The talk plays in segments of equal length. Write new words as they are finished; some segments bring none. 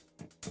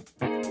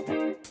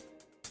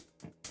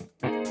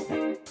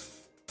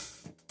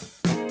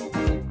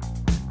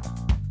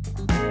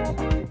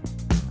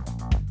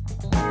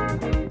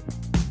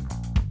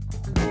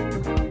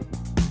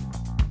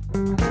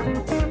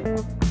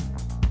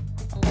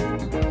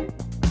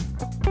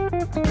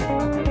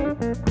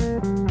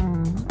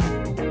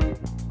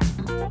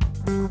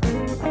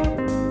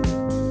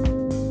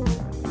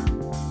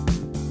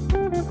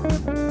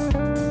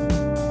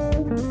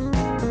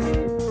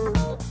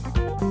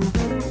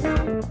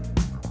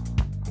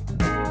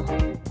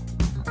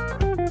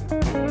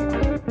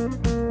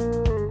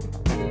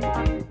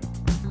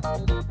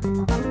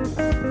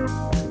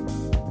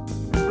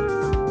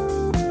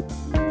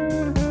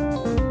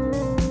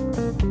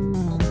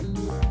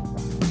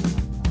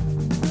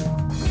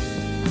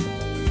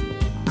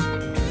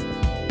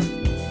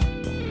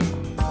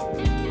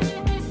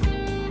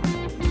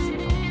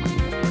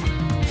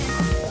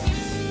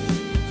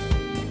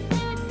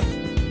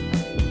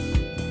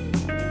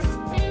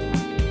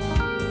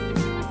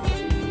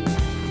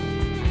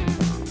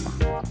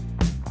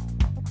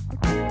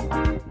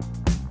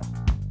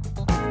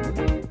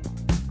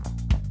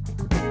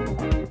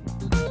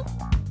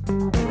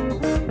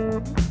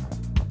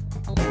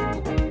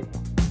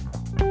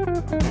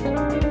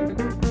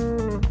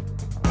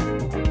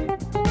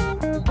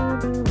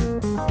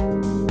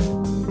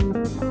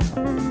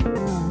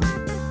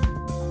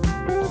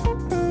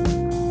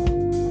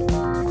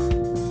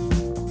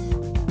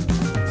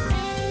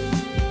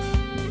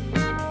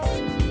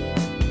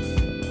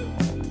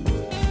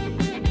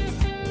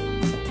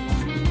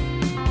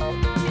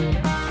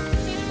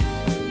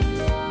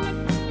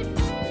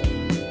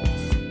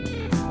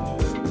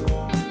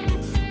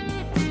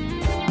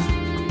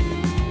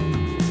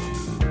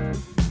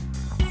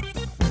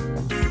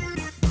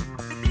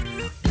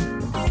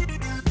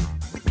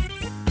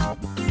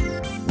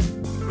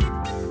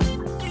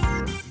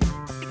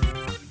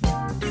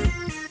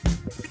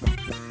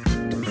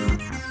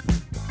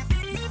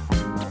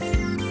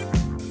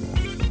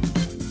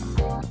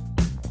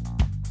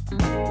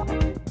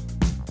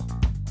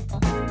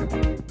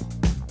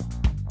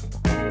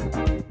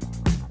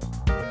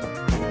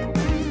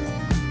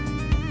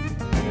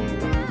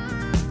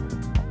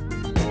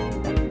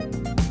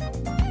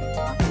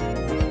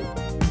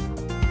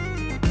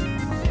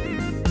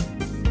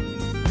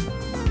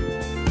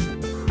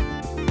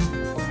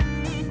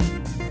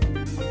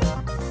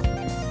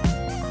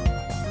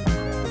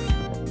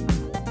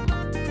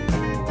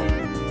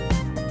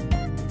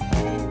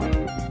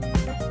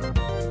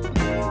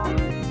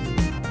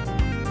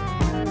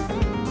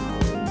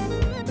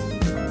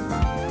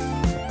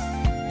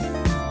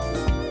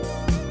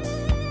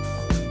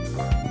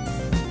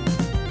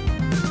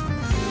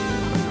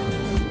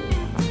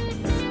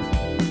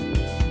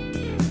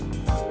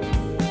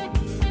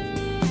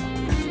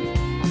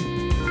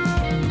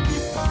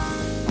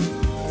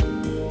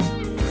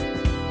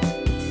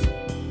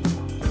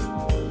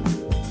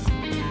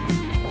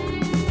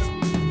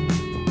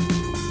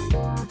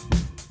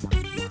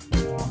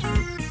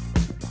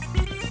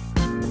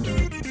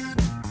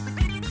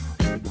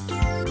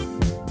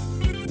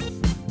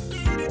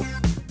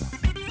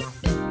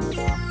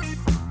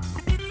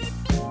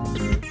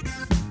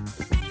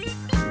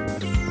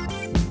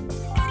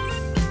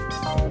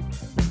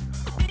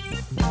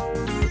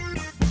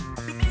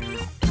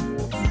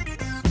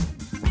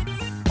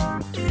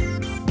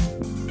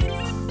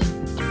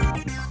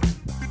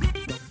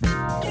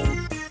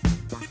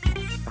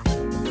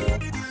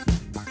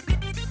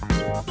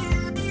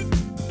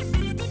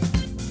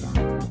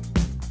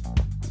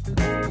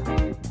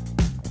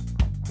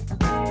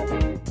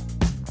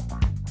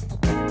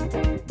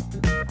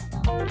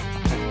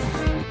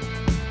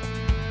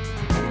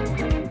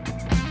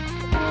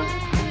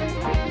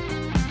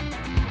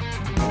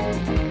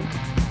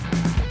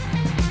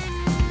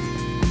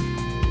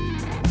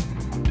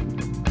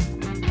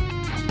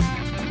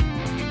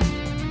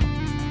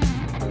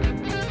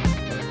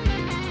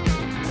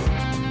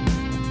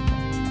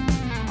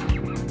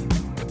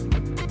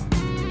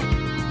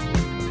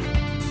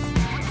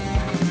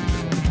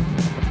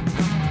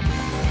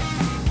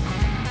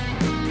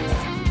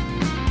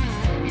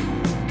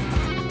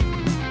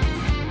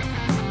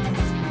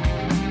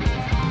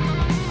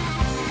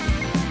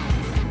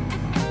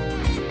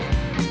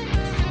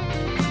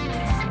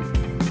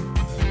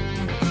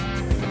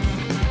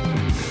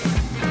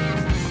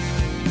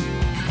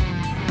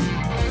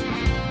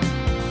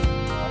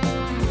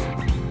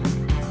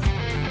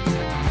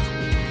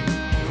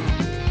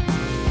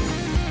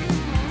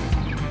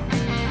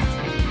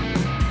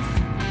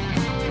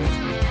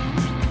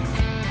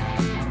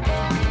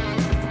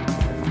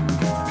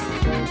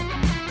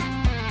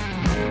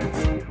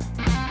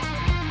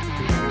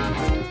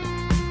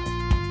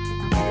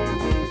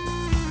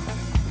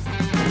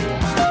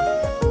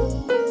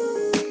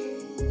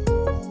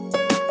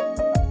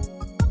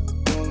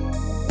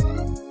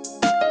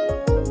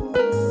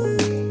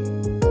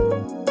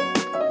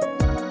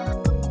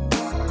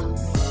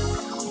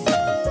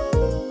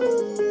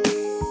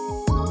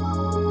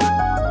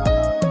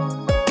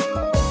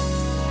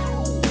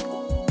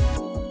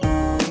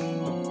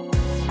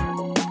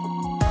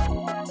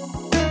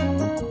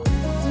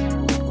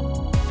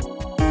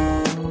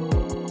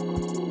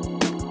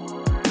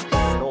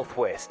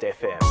West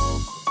FM.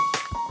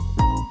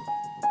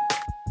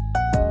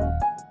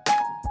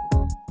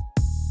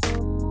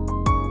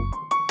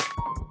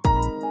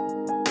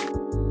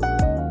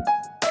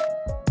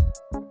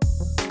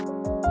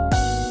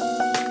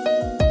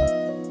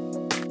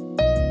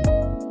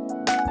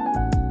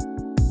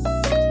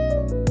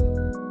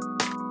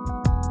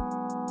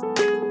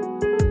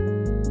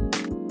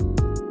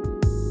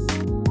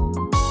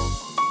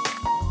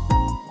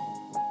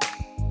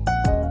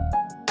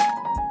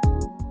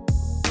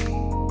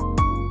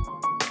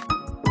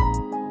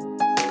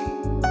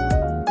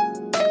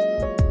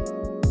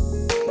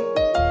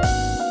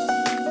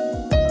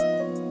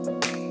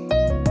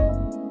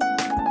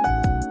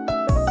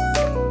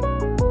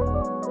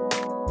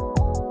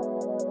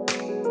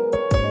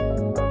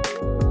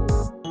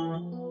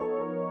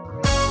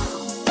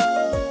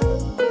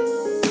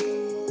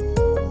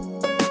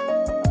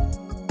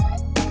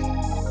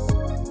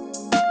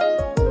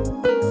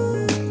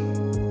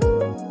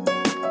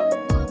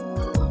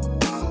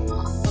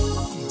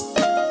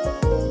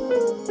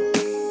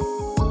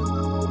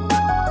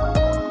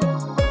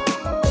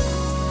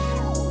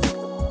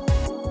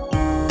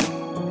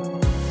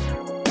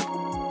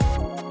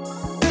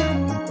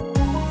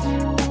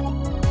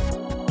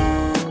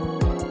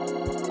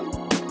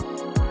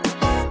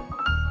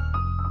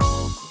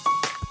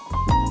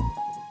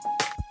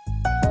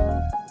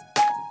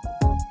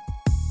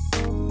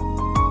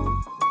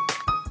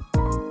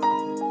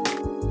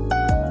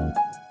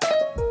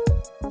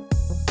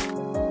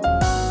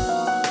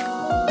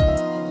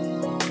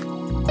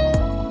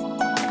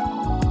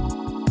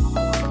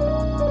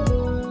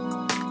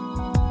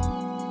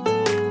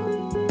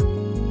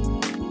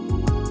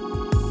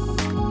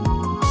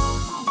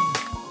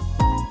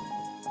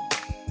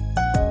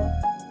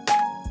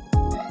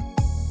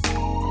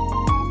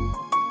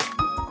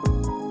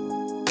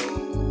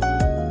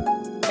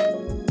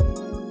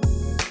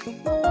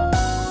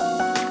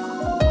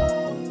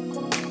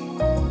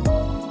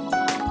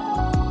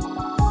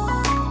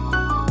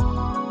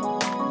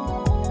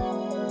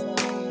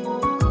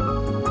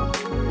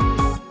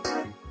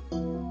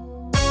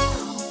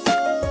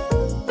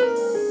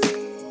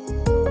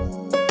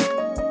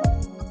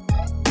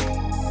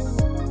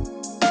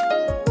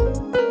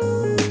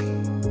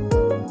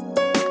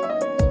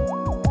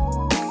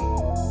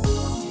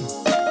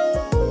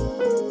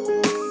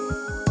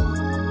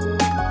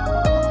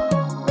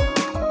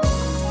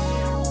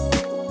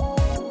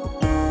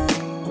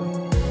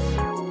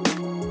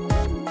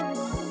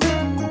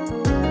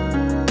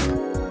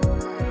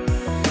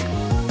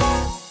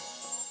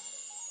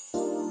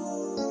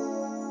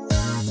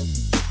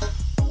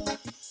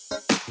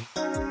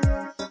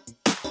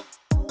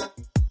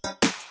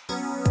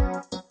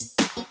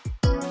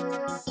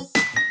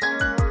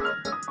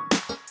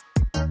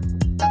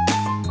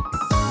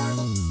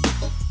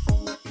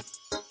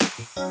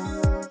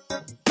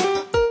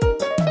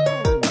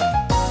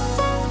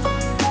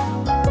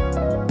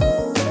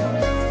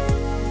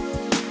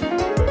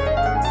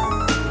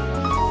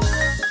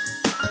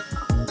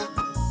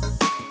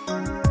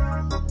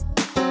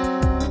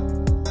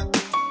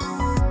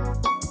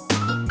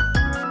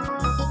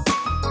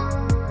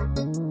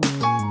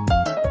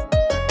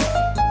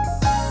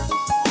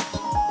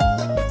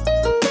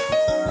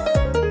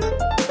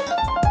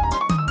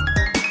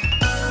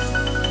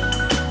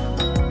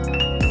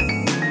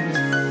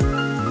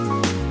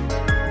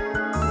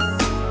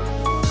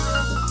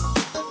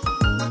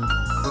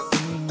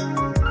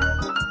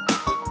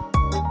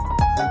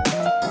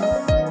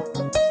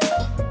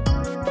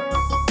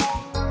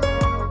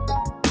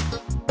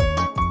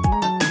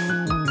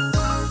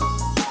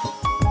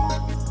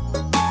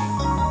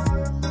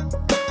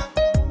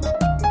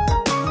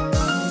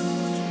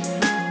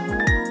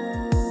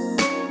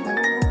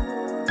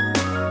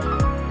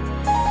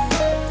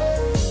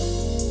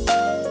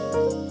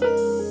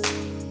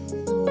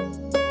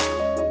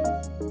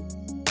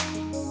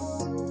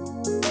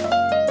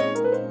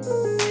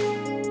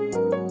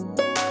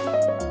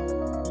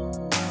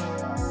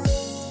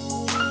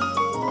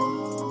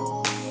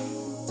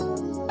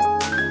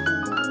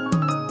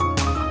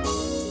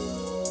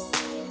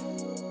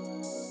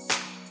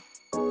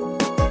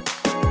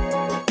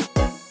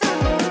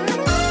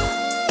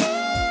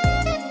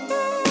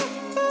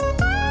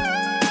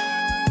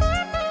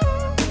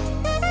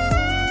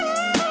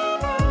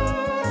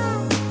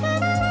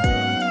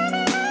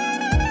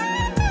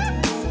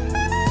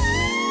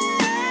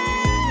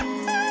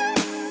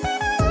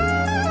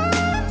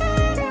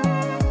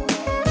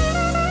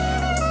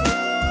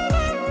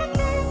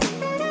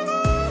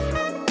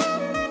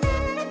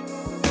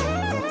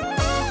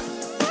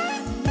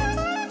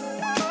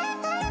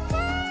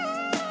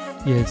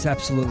 Yeah, it's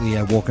absolutely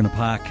a walk in the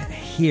park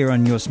here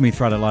on your Smooth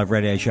Friday Live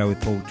radio show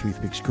with Paul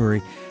Toothpick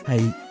Screwy.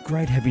 Hey,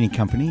 great having your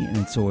company, and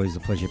it's always a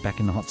pleasure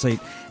back in the hot seat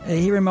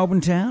here in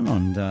Melbourne town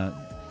on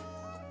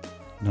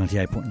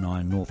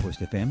 98.9 Northwest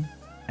FM.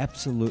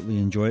 Absolutely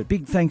enjoy it.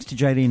 Big thanks to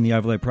JD and the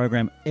Overload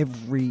program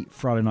every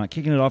Friday night,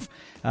 kicking it off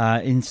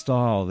in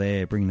style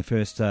there, bringing the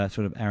first sort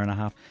of hour and a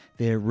half.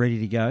 They're ready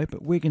to go,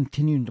 but we're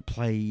continuing to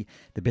play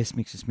the best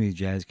mix of smooth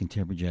jazz,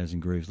 contemporary jazz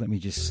and grooves. Let me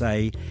just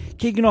say,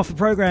 kicking off the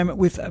program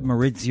with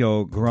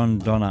Maurizio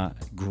Grondona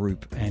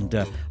Group, and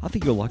I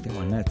think you'll like that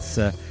one. That's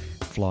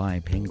Fly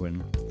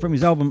Penguin. From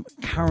his album,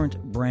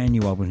 current brand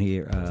new album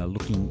here,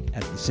 Looking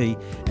at the Sea,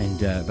 and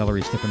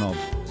Valery Stepanov.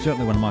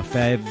 Certainly one of my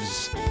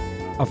faves.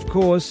 Of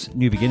course,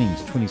 New Beginnings,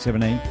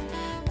 2017,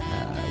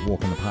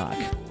 Walk in the Park.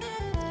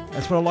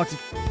 That's what I like to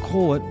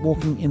call it,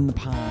 Walking in the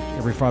Park,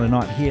 every Friday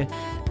night here,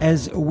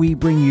 as we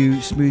bring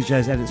you smooth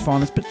jazz at its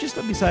finest. But just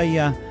let me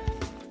say,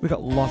 we've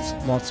got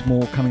lots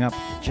more coming up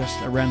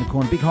just around the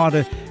corner. Big hi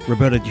to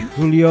Roberto Di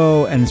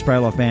Julio and the Spray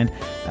Life Band,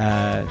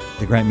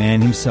 the great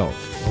man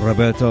himself,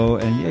 Roberto.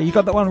 And yeah, you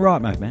got that one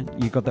right, mate, man.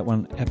 You got that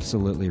one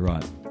absolutely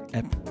right.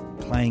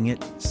 Playing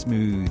it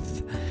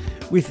smooth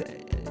with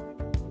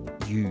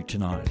you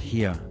tonight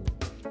here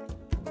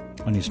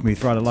on your Smooth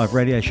Friday Live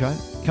radio show.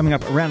 Coming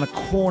up around the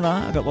corner,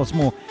 I've got lots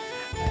more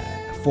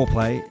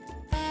Foreplay,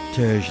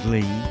 Terj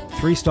Lee,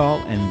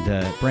 Freestyle,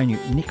 and brand new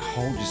Nick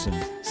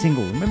Holgerson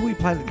single. Remember we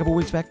played it a couple of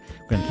weeks back?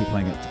 We're going to keep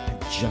playing it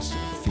just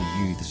for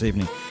you this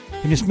evening.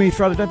 In your Smooth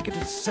Friday, don't forget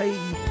to say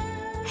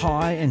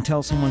hi and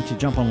tell someone to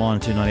jump online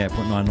to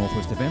 98.9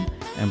 Northwest FM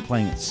and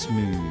playing it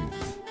smooth.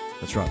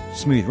 That's right,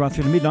 smooth right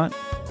through to midnight.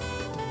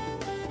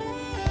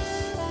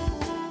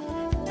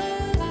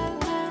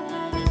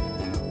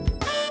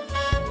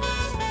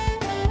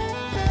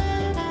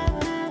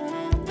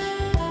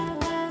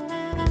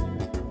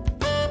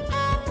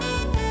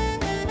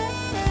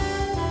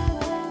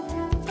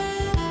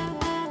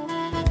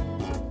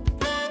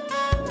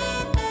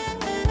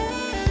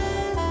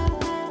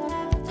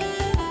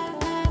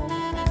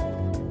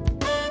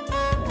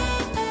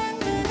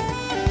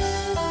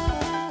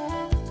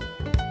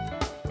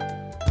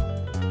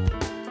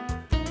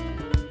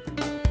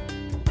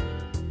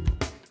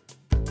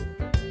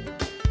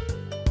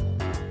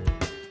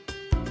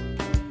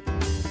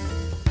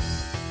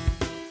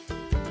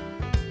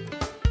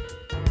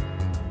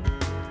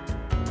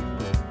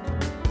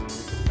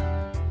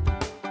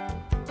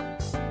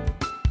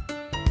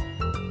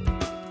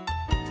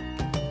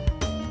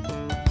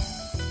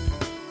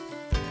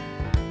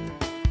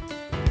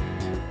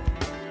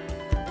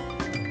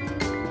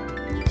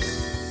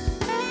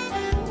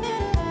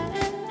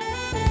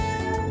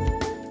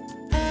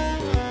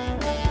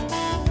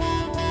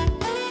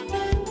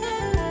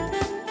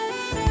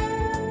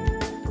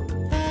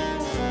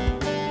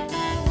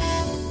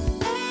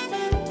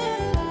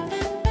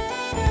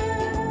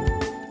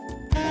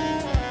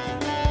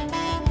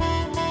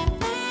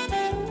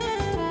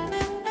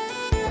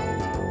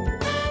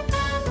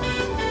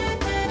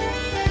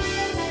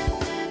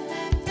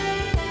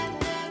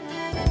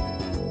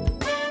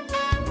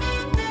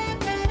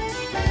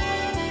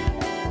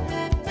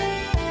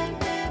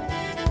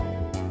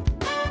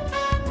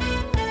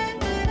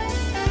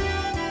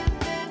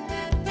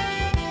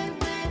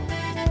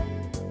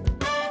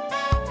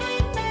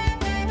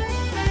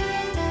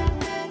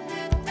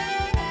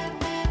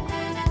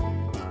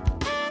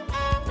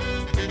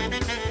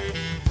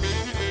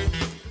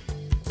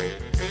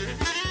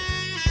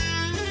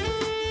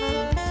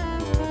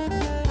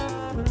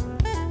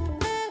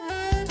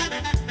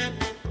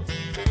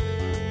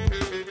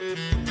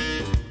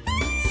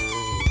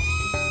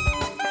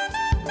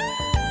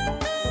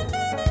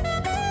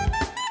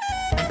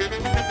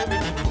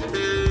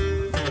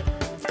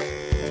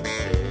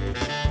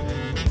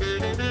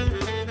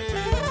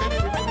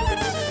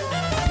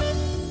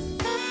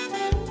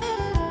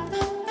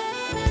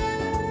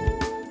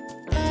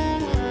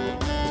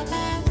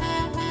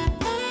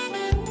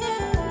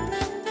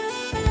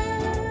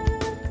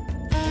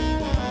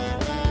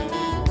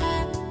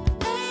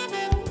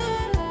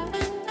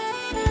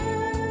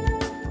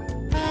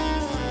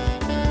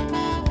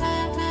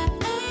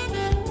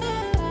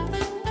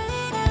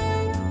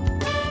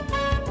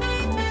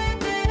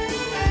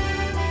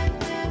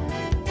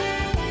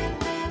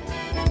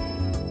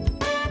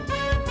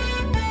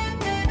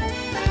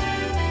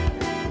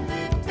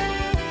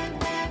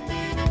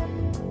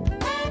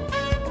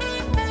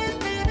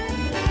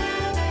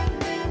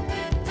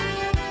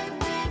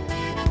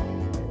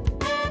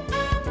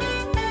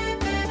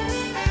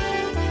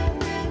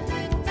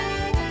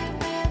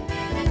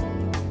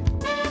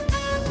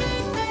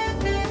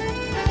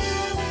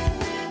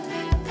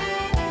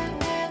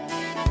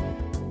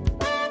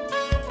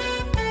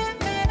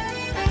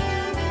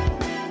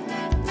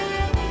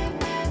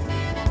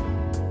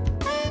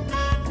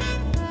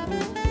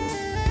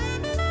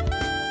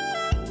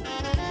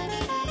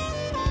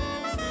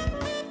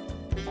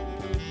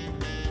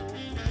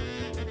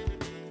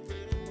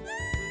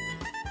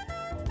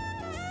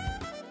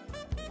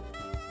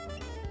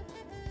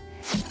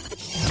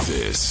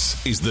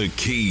 This is the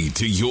key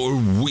to your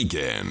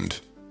weekend.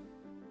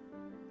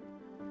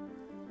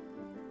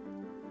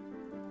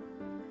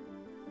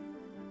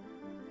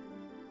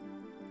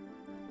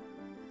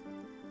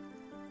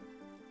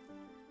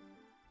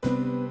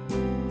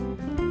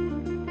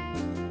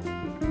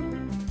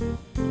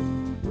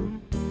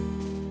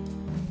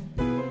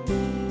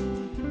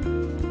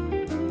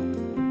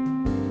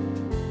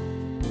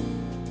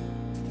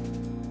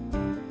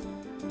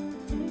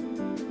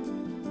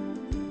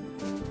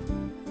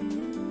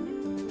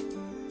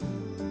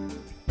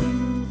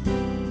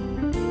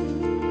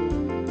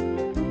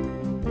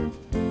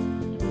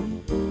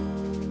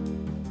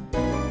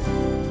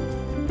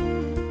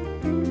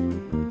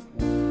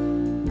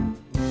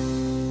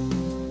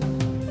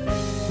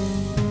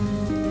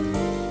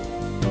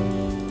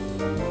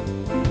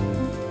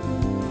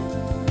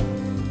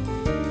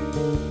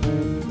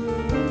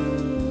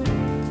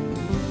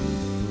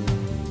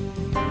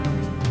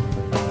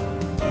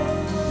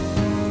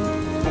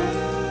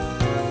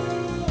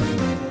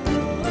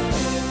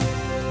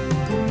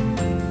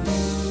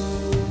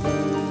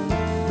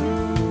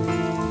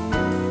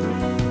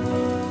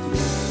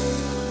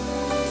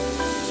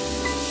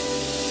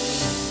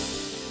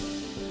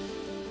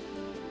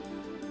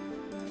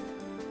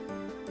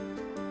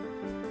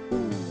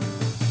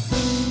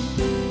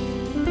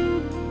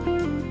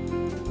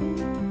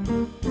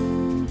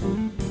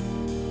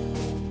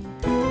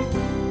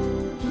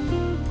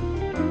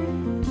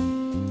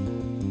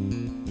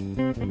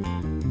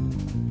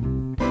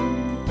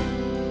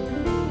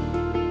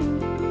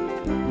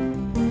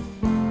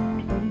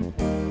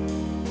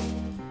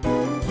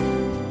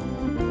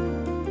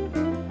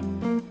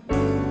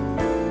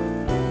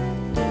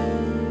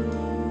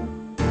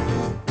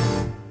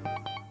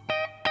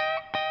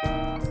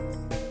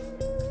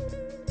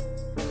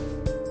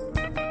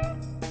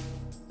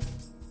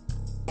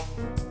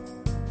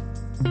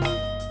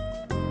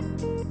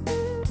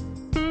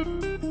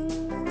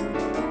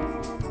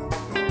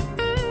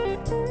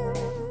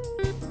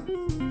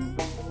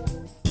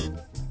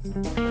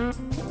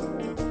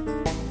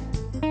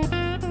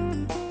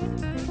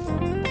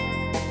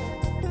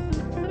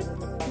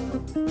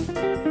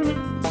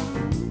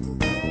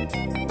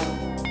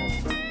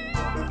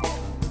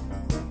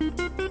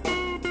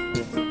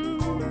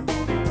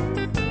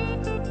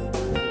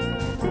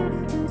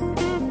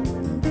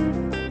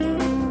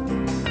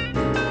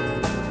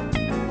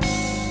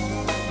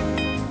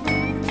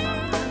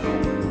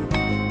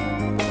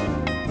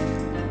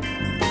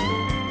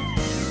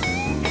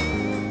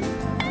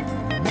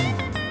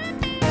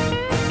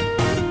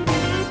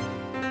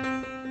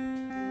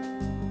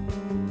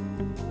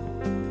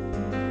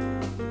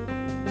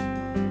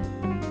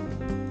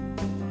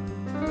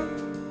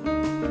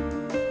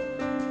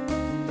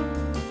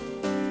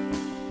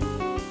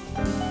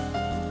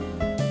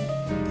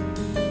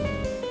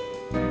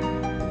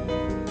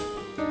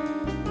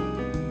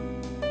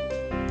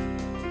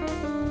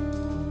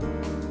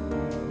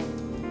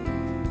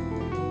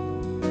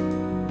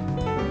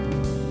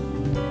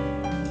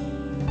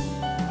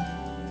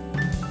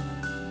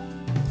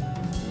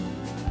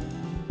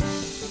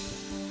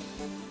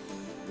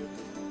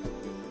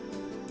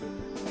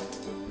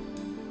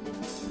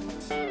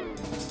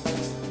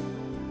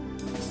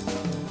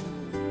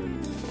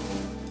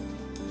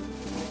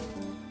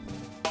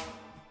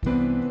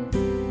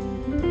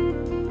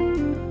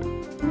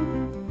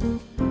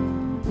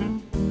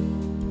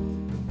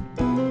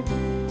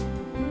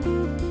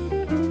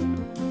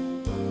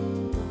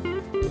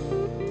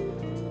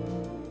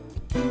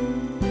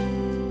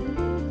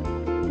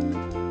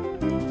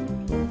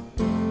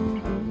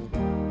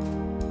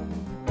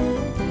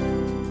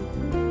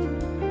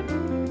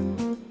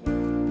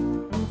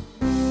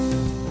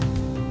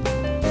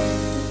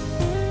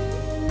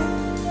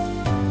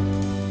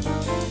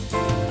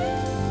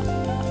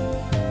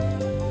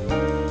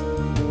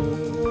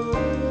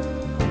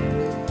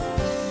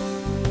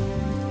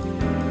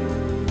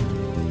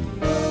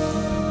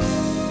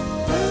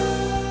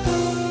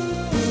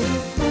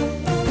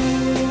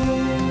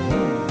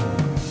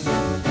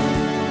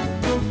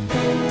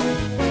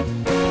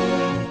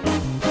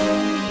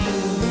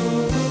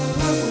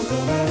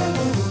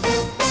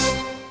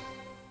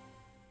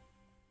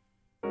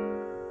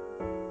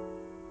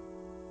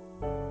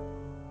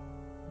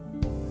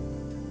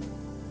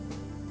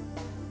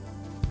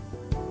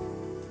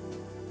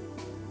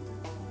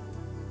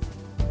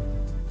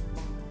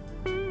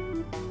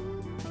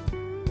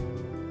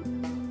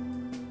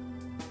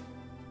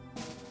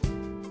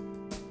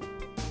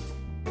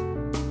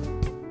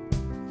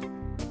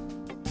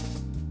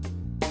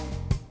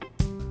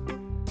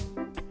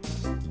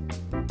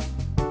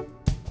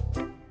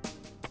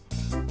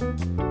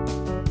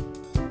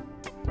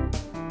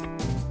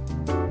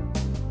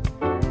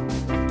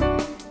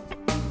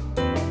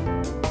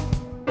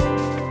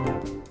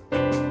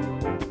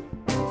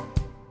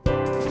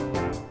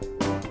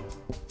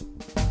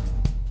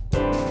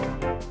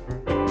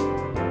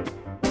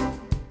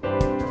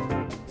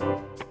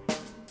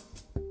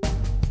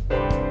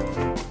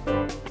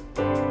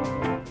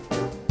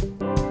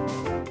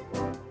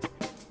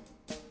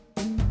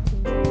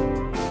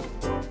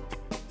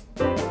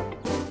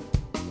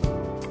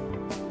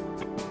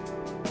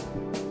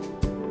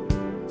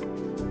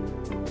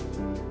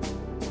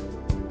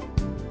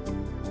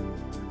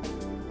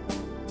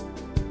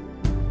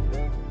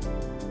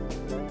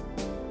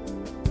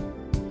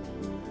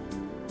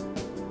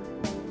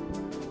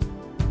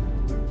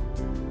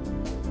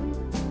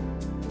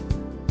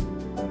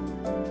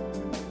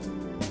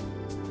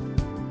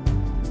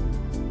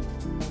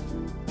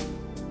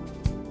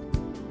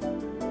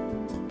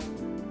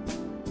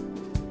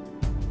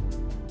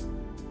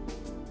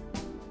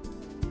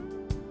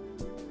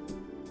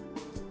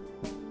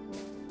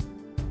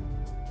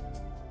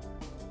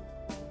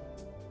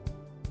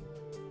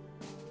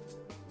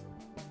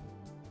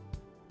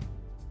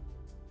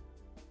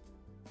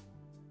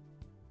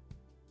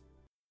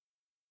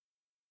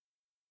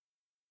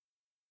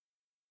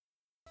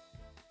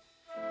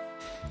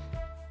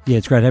 Yeah,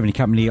 it's great having you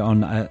company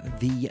on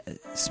the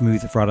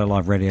Smooth Friday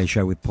Live radio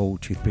show with Paul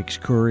Toothpicks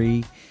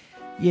Curry.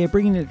 Yeah,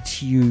 bringing it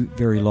to you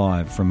very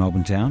live from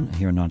Melbourne Town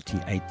here on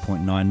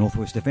 98.9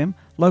 Northwest FM,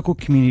 local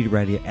community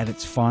radio at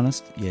its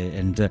finest. Yeah,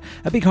 and a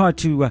big hi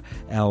to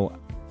our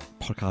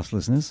podcast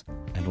listeners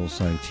and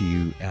also to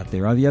you out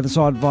there on the other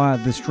side via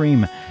the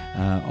stream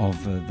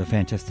of the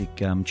fantastic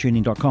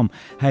tunein.com.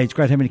 Hey, it's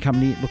great having you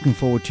company. Looking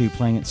forward to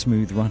playing it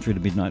smooth right through to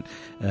midnight.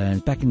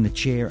 Back in the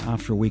chair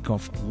after a week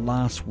off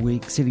last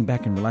week, sitting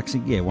back and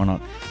relaxing. Yeah, why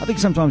not? I think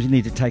sometimes you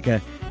need to take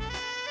a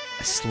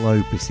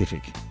slow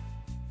Pacific.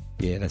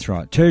 Yeah, that's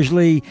right.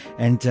 Tersley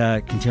and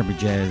contemporary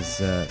jazz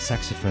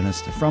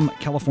saxophonist from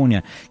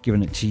California,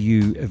 giving it to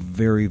you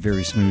very,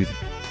 very smooth.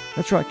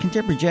 That's right,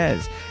 contemporary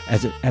jazz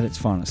at its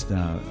finest.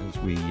 As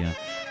we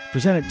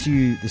present it to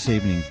you this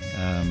evening,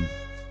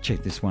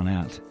 check this one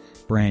out,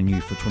 brand new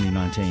for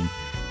 2019.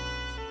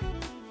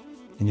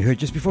 And you heard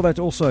just before that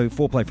also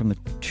foreplay from the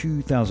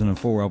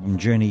 2004 album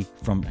Journey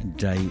from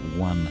Day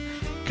One.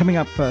 Coming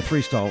up,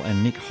 Freestyle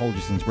and Nick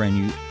Holgerson's brand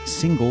new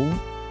single,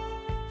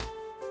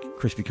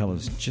 Crispy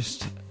Colours,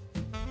 just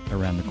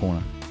around the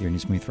corner here in your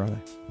Smooth Friday.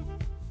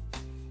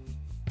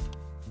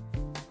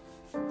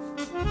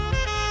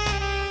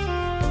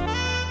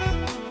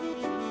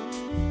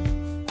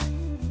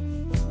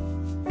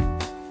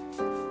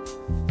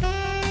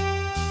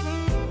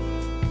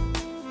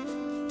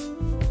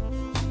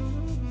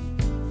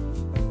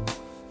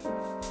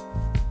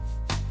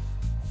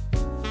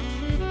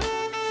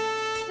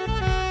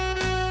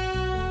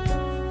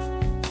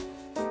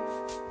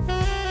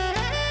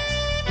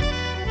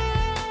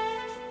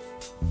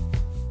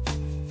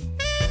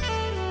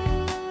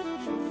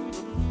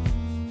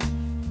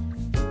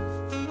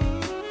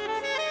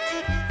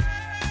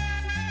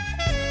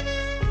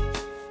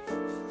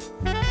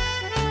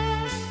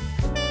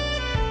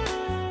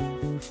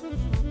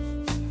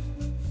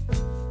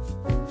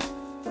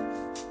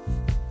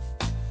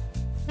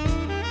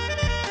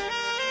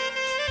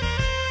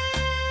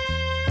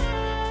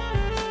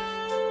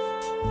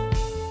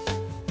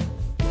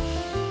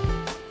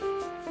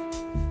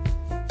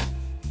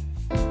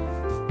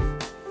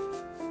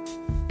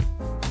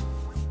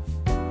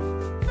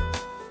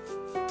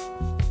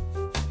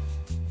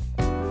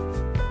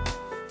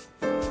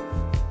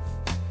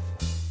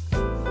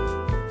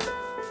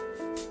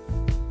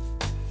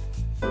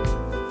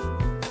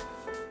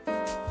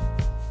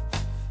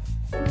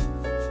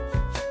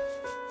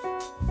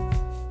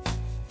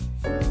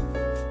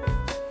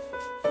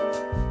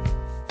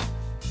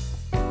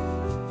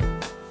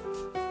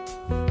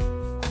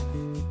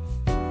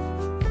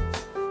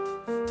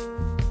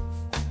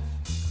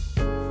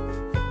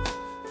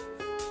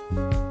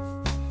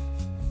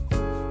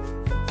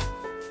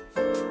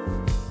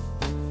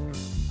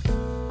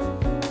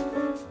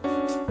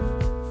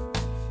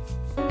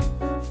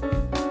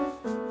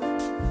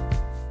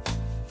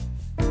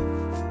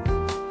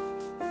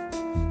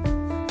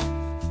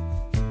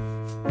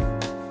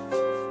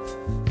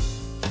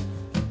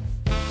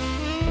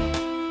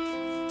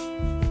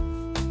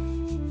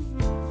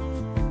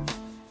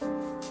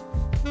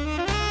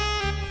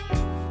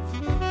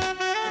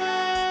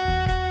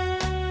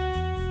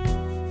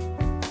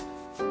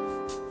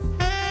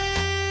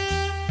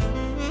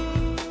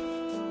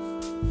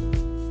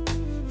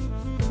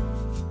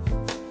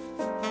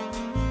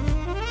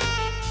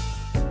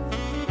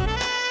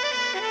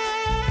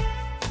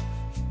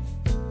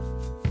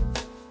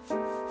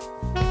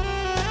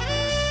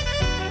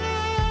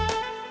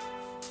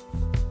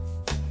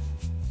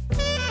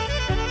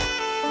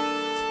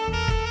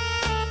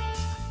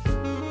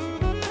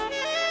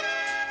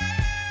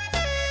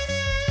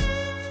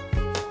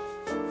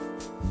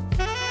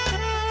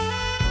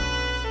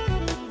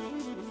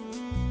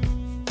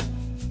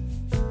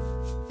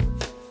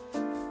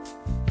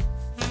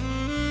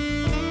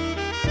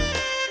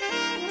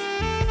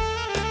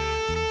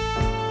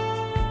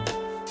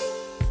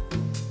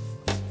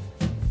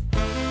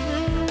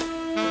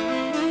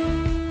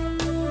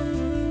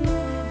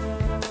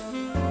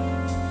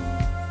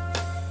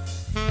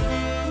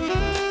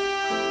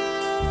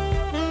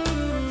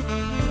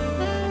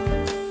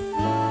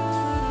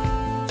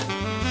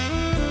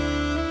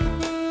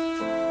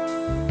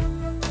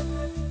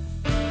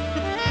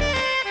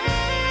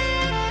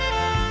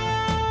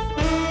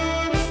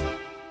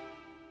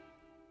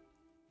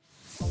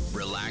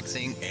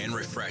 And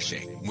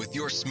refreshing with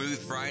your Smooth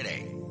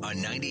Friday on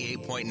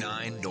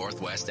 98.9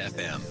 Northwest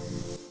FM.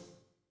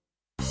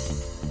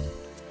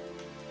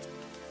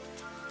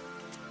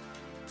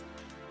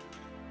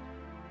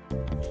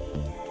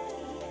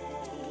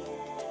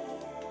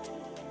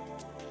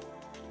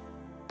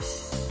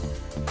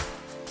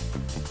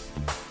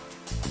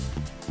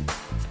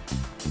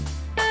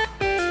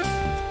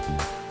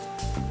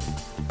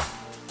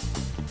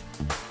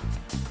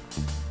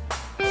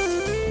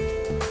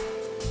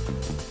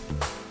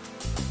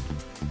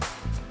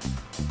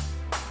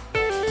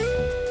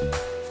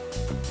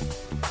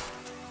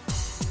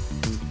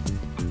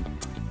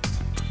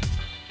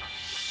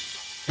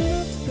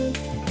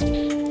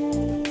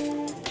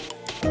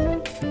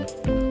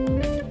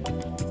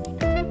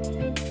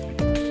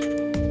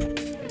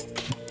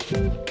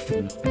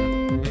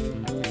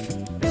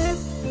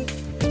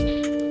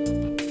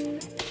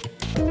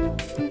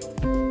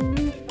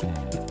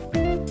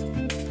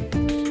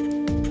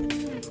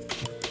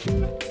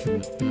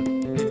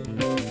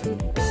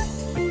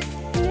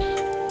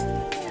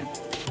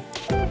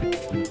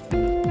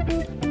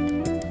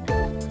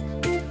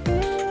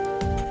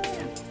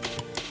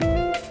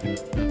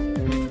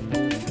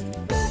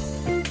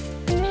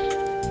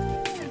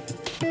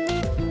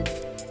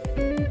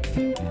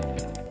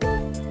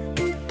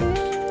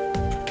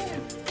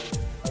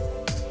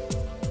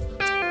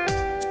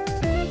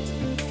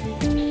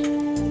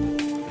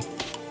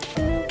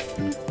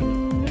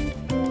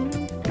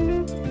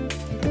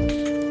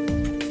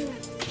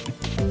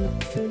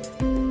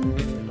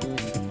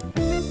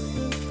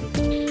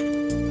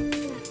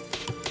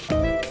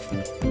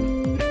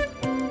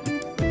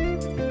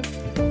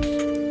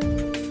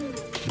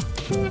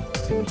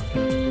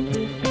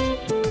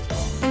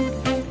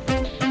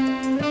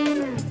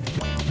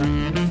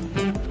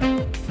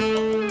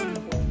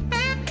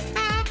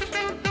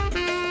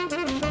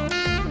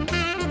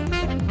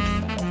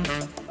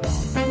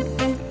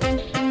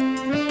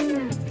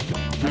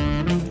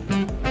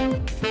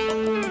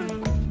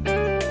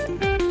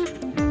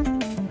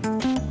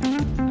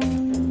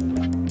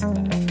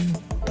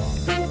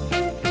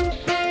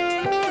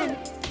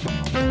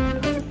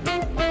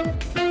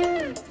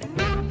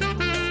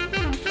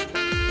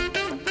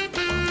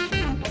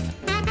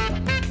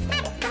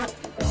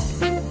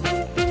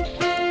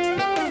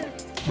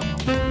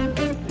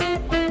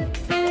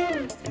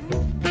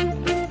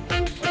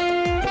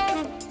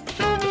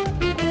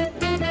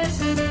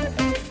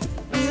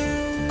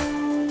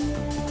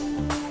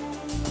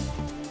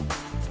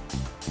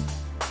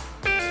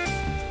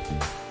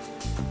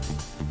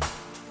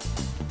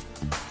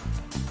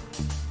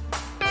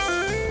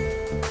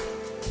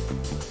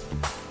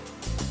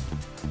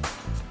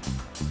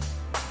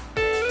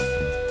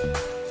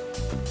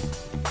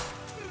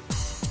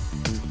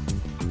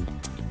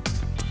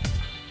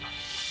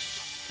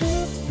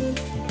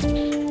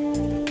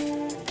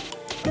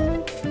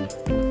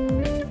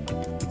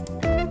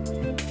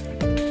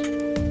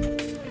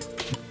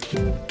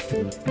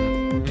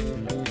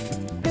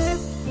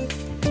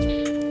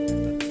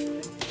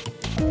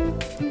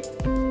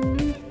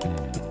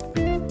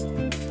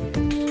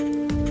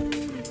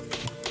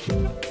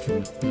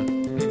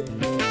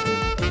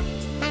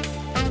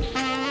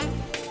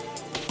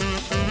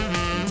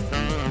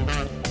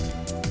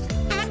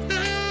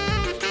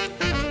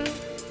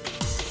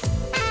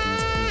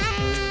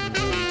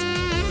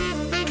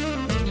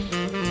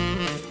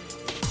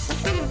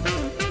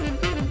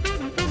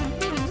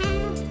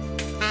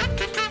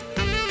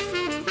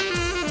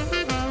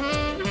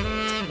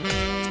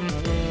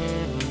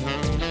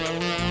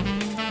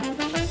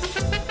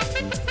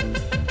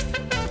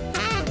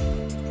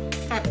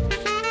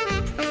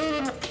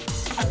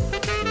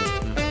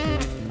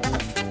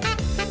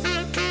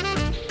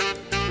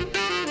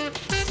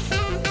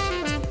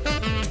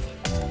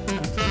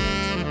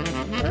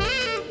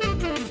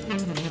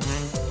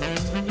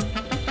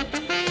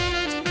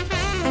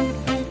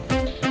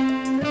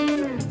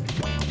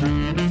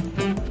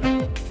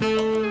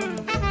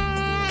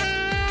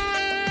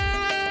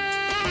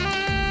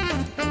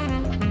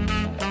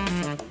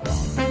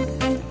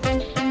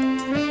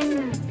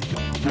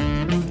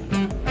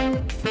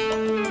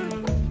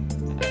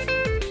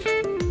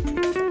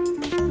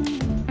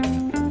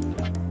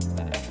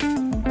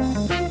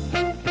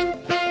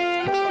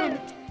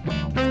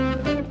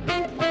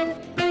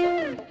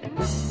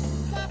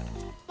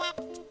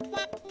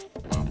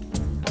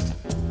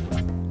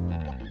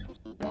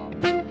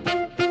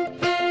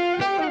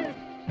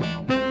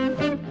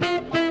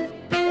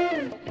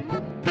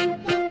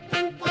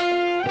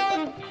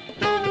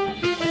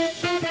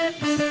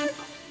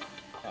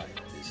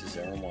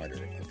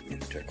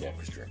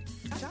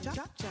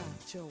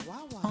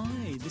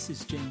 Hi, this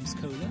is James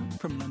Kohler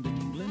from London,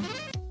 England.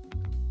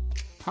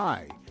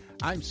 Hi,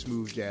 I'm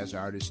smooth jazz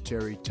artist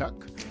Terry Tuck.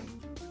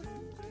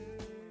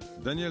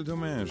 Daniel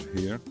Domingue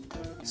here.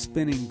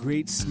 Spinning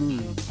great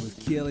smooth with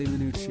Chieli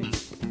Minucci.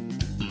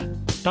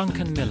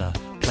 Duncan Miller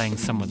playing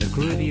some of the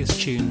grooviest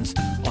tunes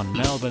on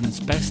Melbourne's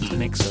best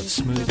mix of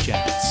smooth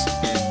jazz.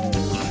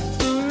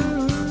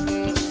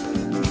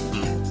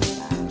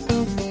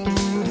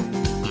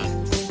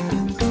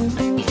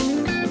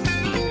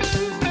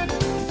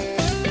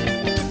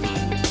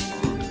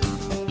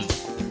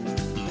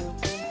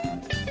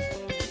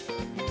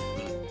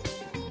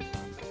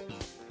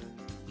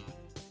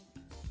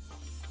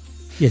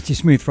 Yeah, it's your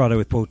Smooth Friday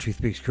with Paul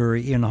Toothpicks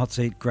Curry here on the hot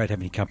seat. Great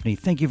having you company.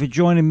 Thank you for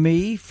joining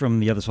me from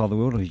the other side of the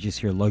world. Or just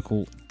here, a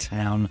local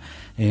town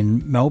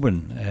in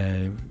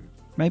Melbourne.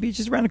 Maybe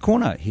just around the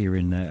corner here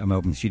in our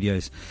Melbourne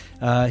studios.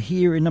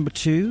 Here in number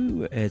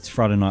 2, it's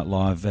Friday Night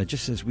Live,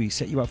 just as we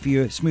set you up for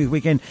your smooth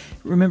weekend.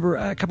 Remember,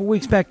 a couple of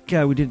weeks back,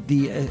 we did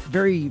the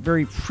very,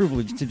 very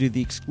privileged to do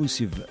the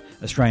exclusive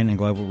Australian and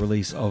global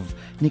release of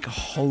Nick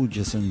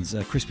Holgersson's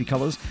Crispy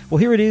Colours. Well,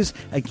 here it is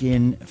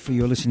again for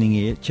your listening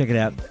ear. Check it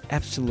out.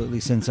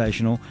 Absolutely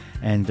sensational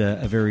and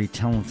a very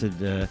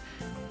talented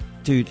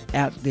dude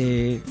out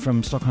there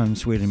from Stockholm,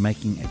 Sweden,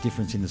 making a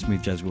difference in the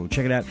smooth jazz world.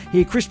 Check it out.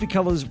 Here, Crispy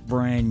Colours,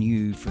 brand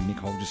new from Nick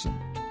Holgersson.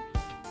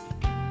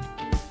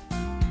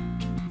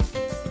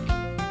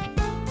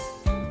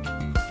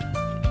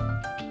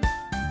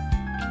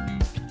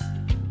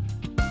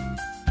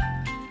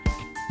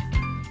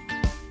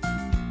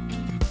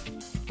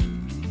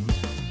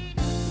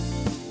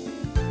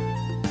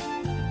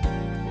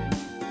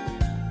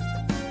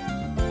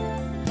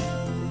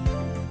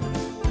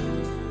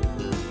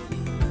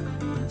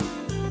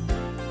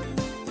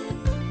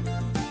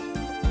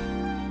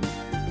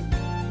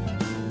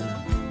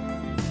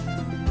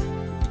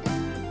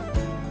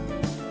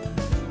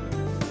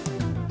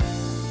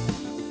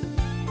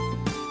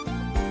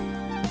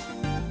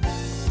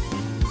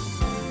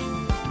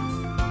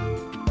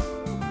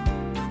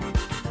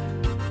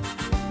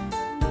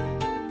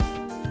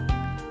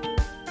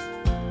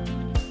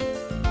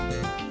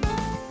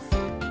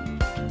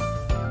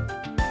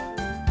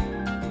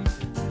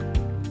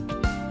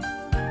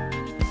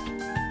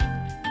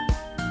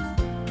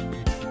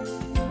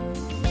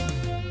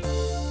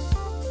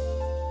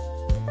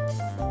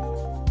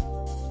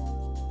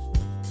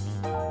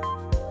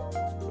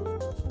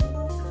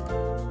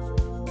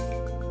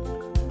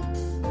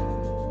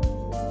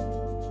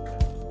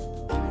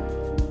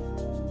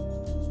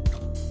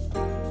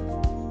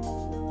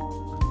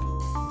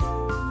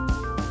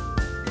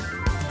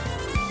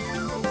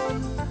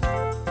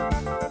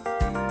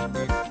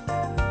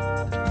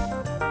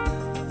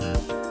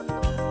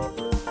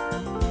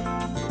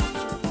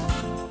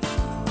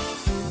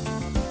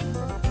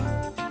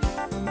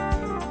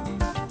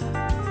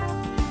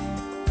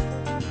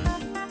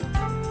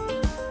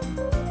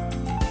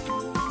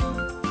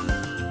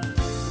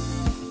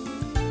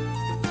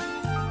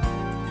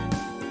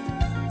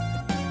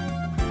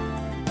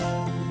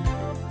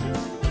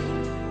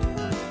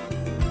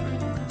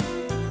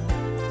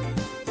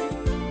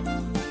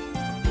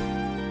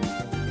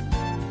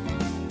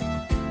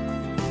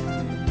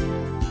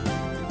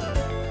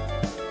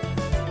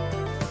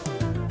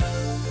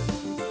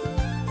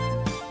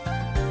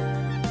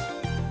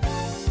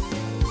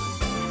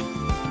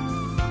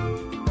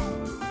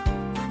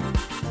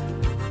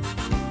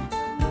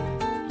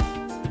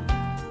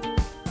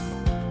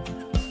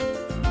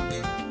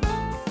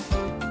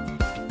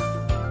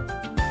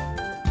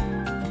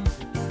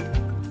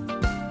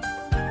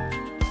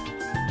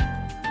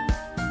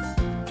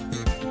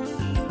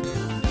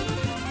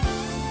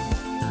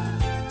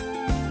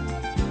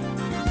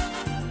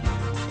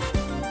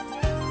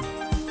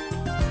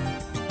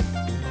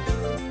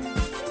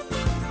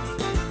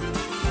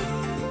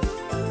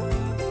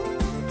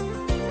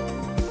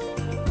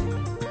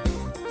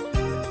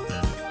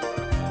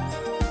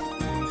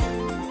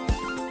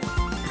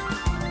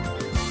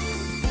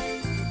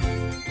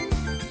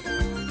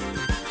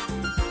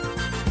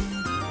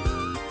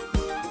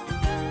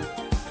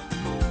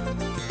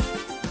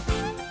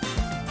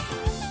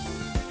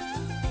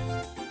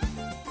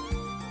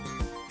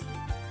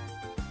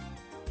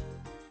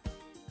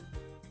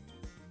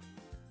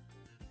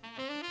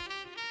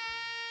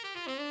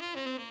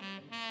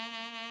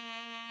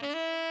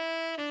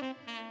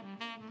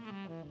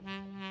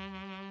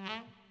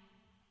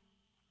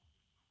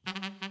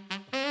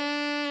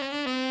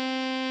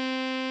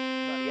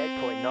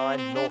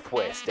 98.9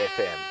 Northwest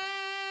FM.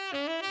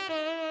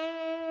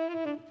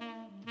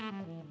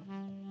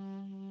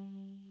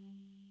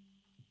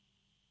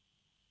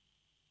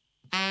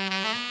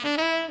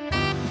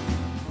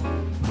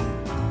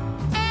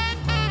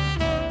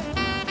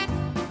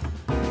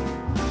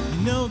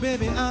 No,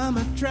 baby, I'm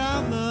a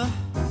traveler.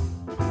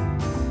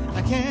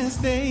 I can't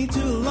stay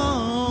too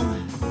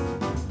long.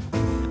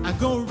 I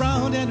go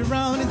round and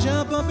around and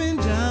jump up and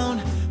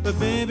down, but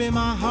baby,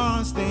 my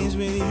heart stays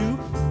with you.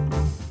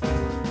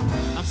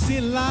 I've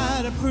seen a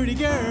lot of pretty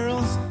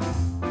girls,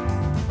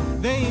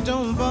 they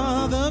don't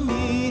bother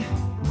me.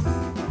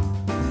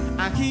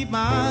 I keep my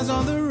eyes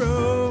on the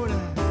road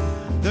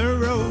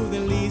that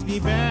leads me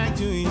back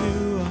to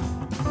you.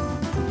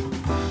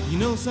 You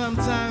know,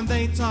 sometimes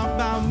they talk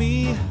about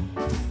me,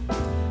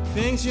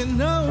 things you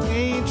know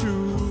ain't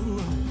true.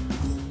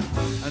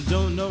 I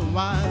don't know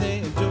why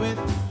they do it,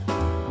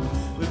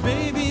 but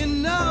baby, you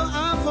know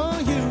I'm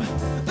for you.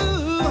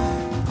 Ooh,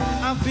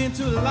 I've been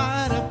to a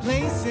lot of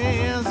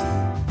places,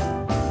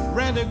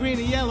 red, green,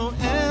 yellow,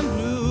 and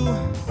blue.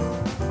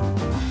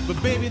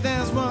 But baby,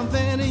 there's one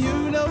thing that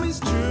you know is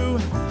true,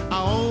 I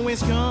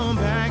always come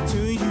back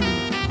to you.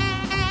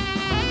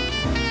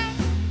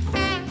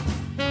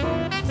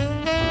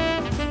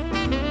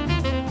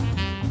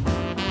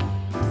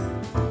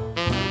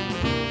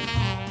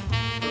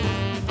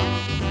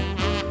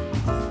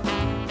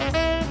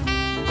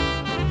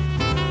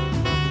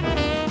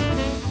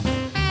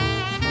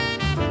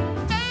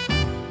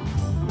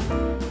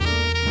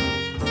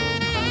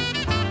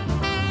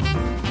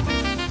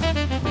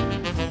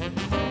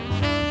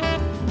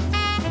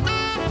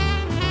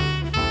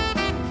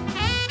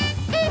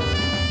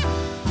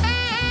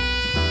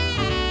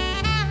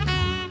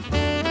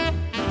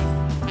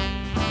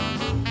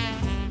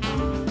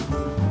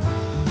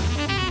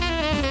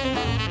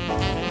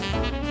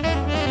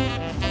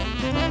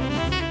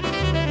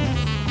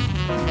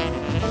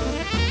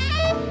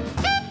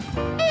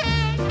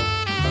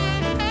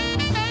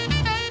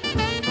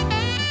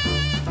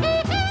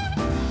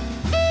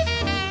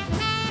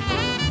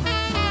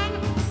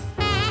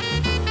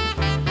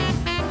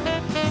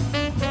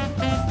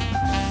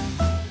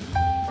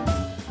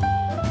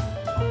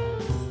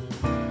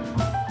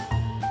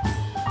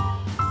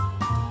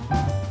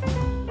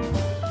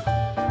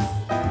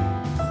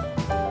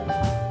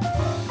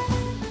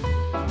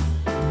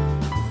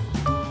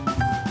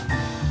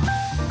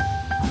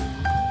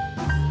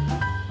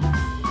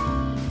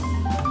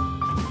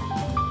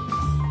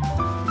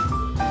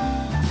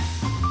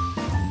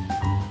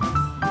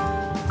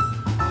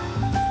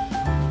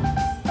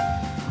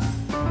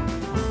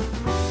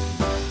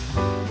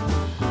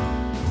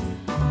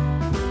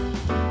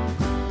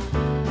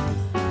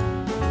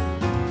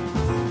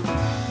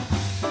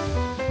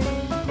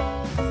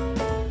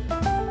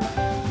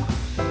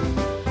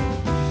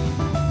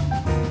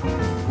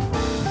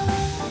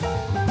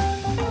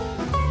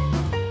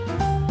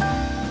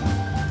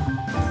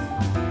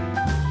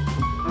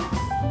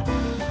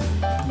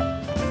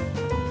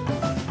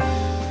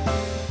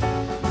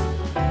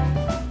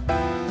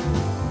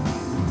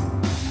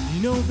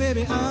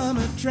 Baby, I'm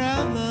a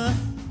traveler,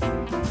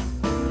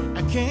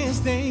 I can't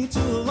stay too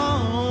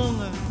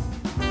long.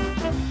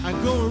 I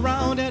go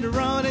around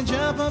and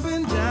jump up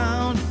and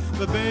down,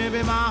 but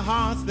baby, my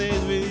heart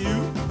stays with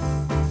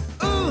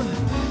you. Ooh,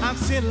 I've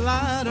seen a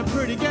lot of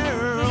pretty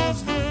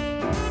girls,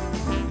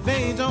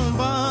 they don't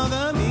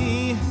bother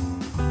me.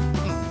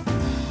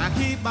 I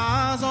keep my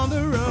eyes on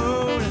the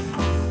road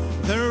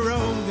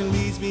that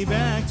leads me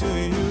back to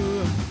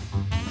you.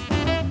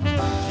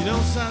 You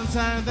know,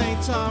 sometimes they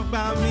talk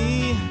about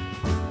me,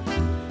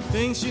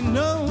 things you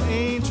know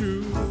ain't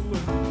true.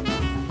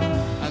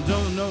 I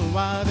don't know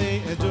why they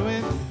do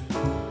it,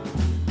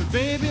 but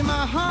baby,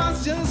 my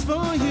heart's just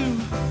for you.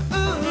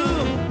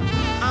 Ooh,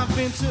 I've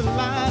been to a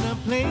lot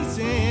of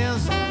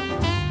places,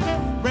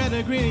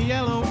 red, green,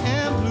 yellow,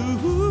 and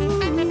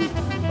blue.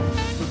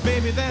 But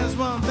baby, there's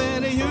one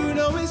thing that you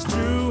know is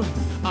true,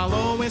 I'll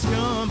always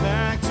come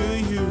back to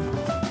you.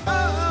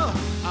 Oh,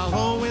 I'll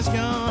always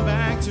come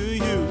back to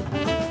you.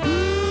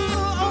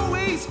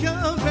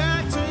 Come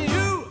back to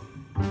you.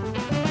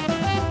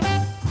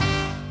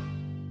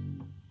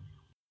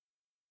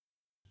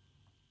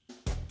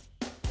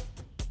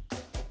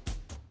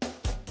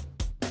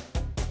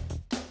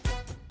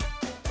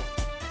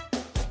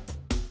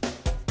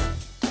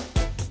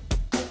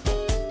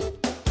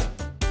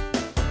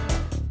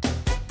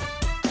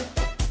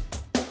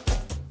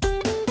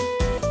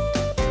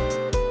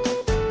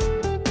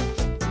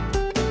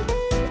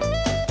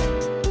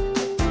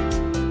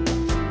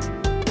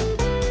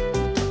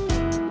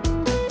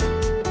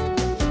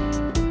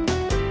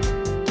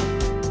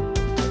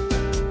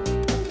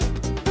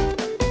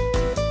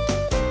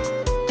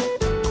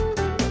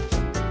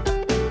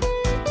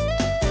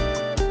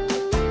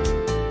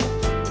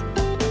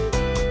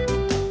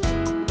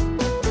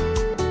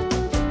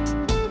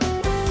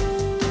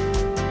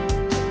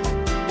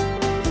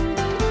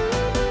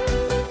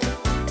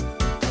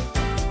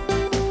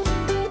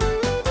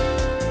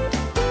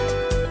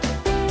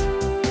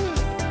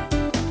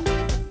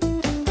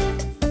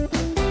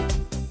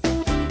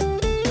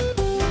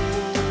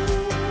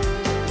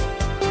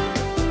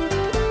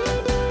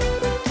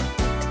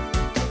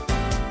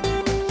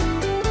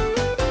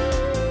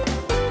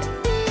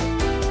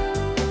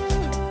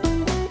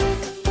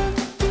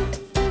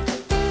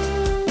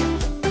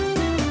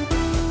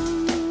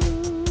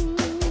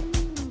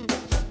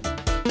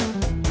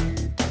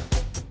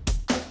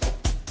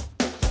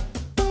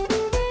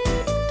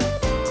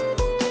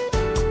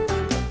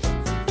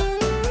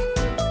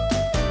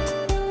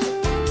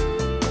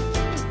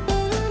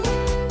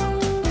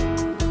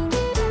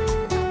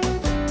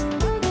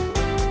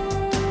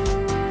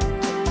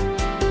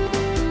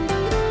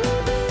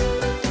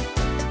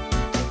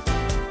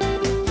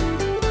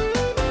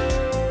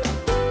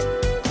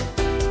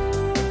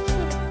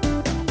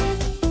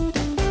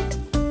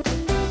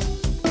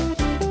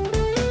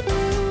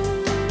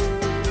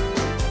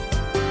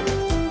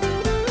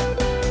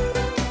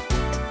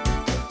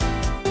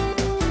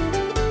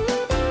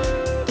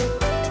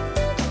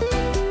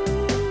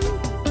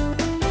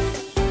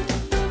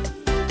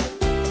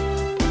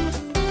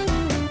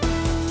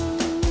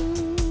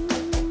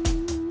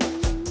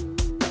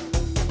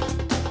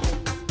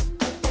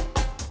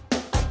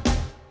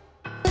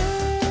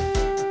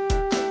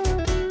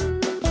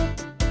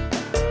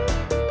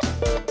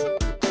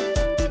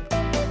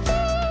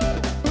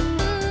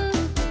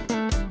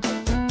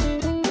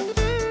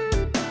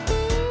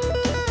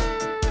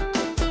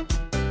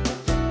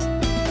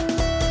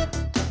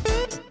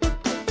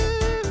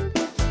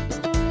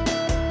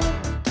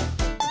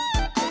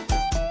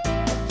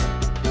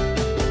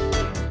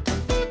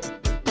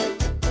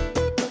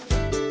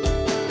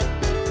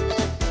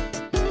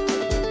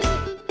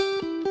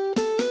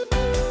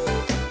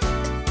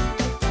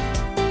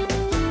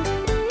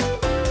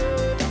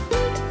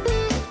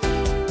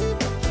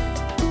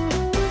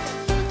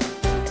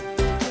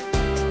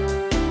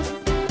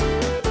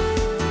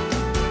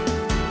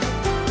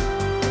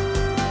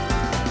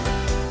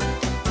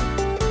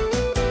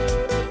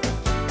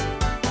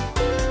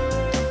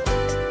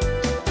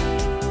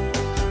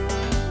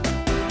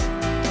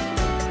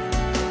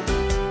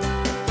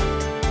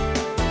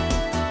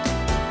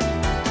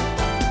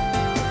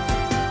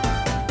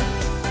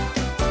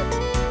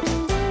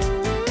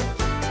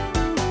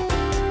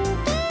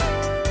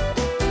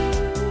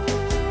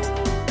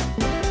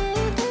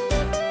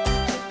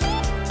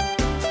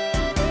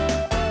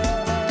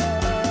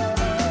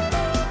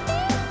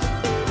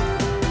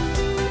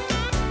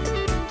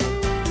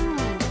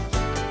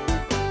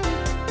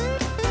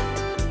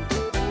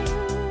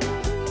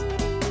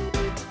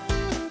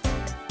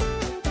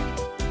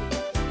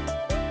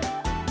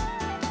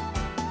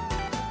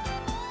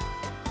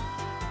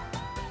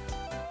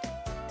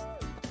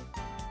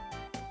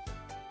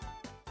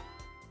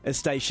 A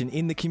station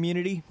in the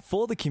community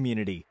for the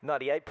community.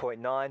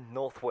 98.9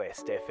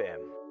 Northwest FM.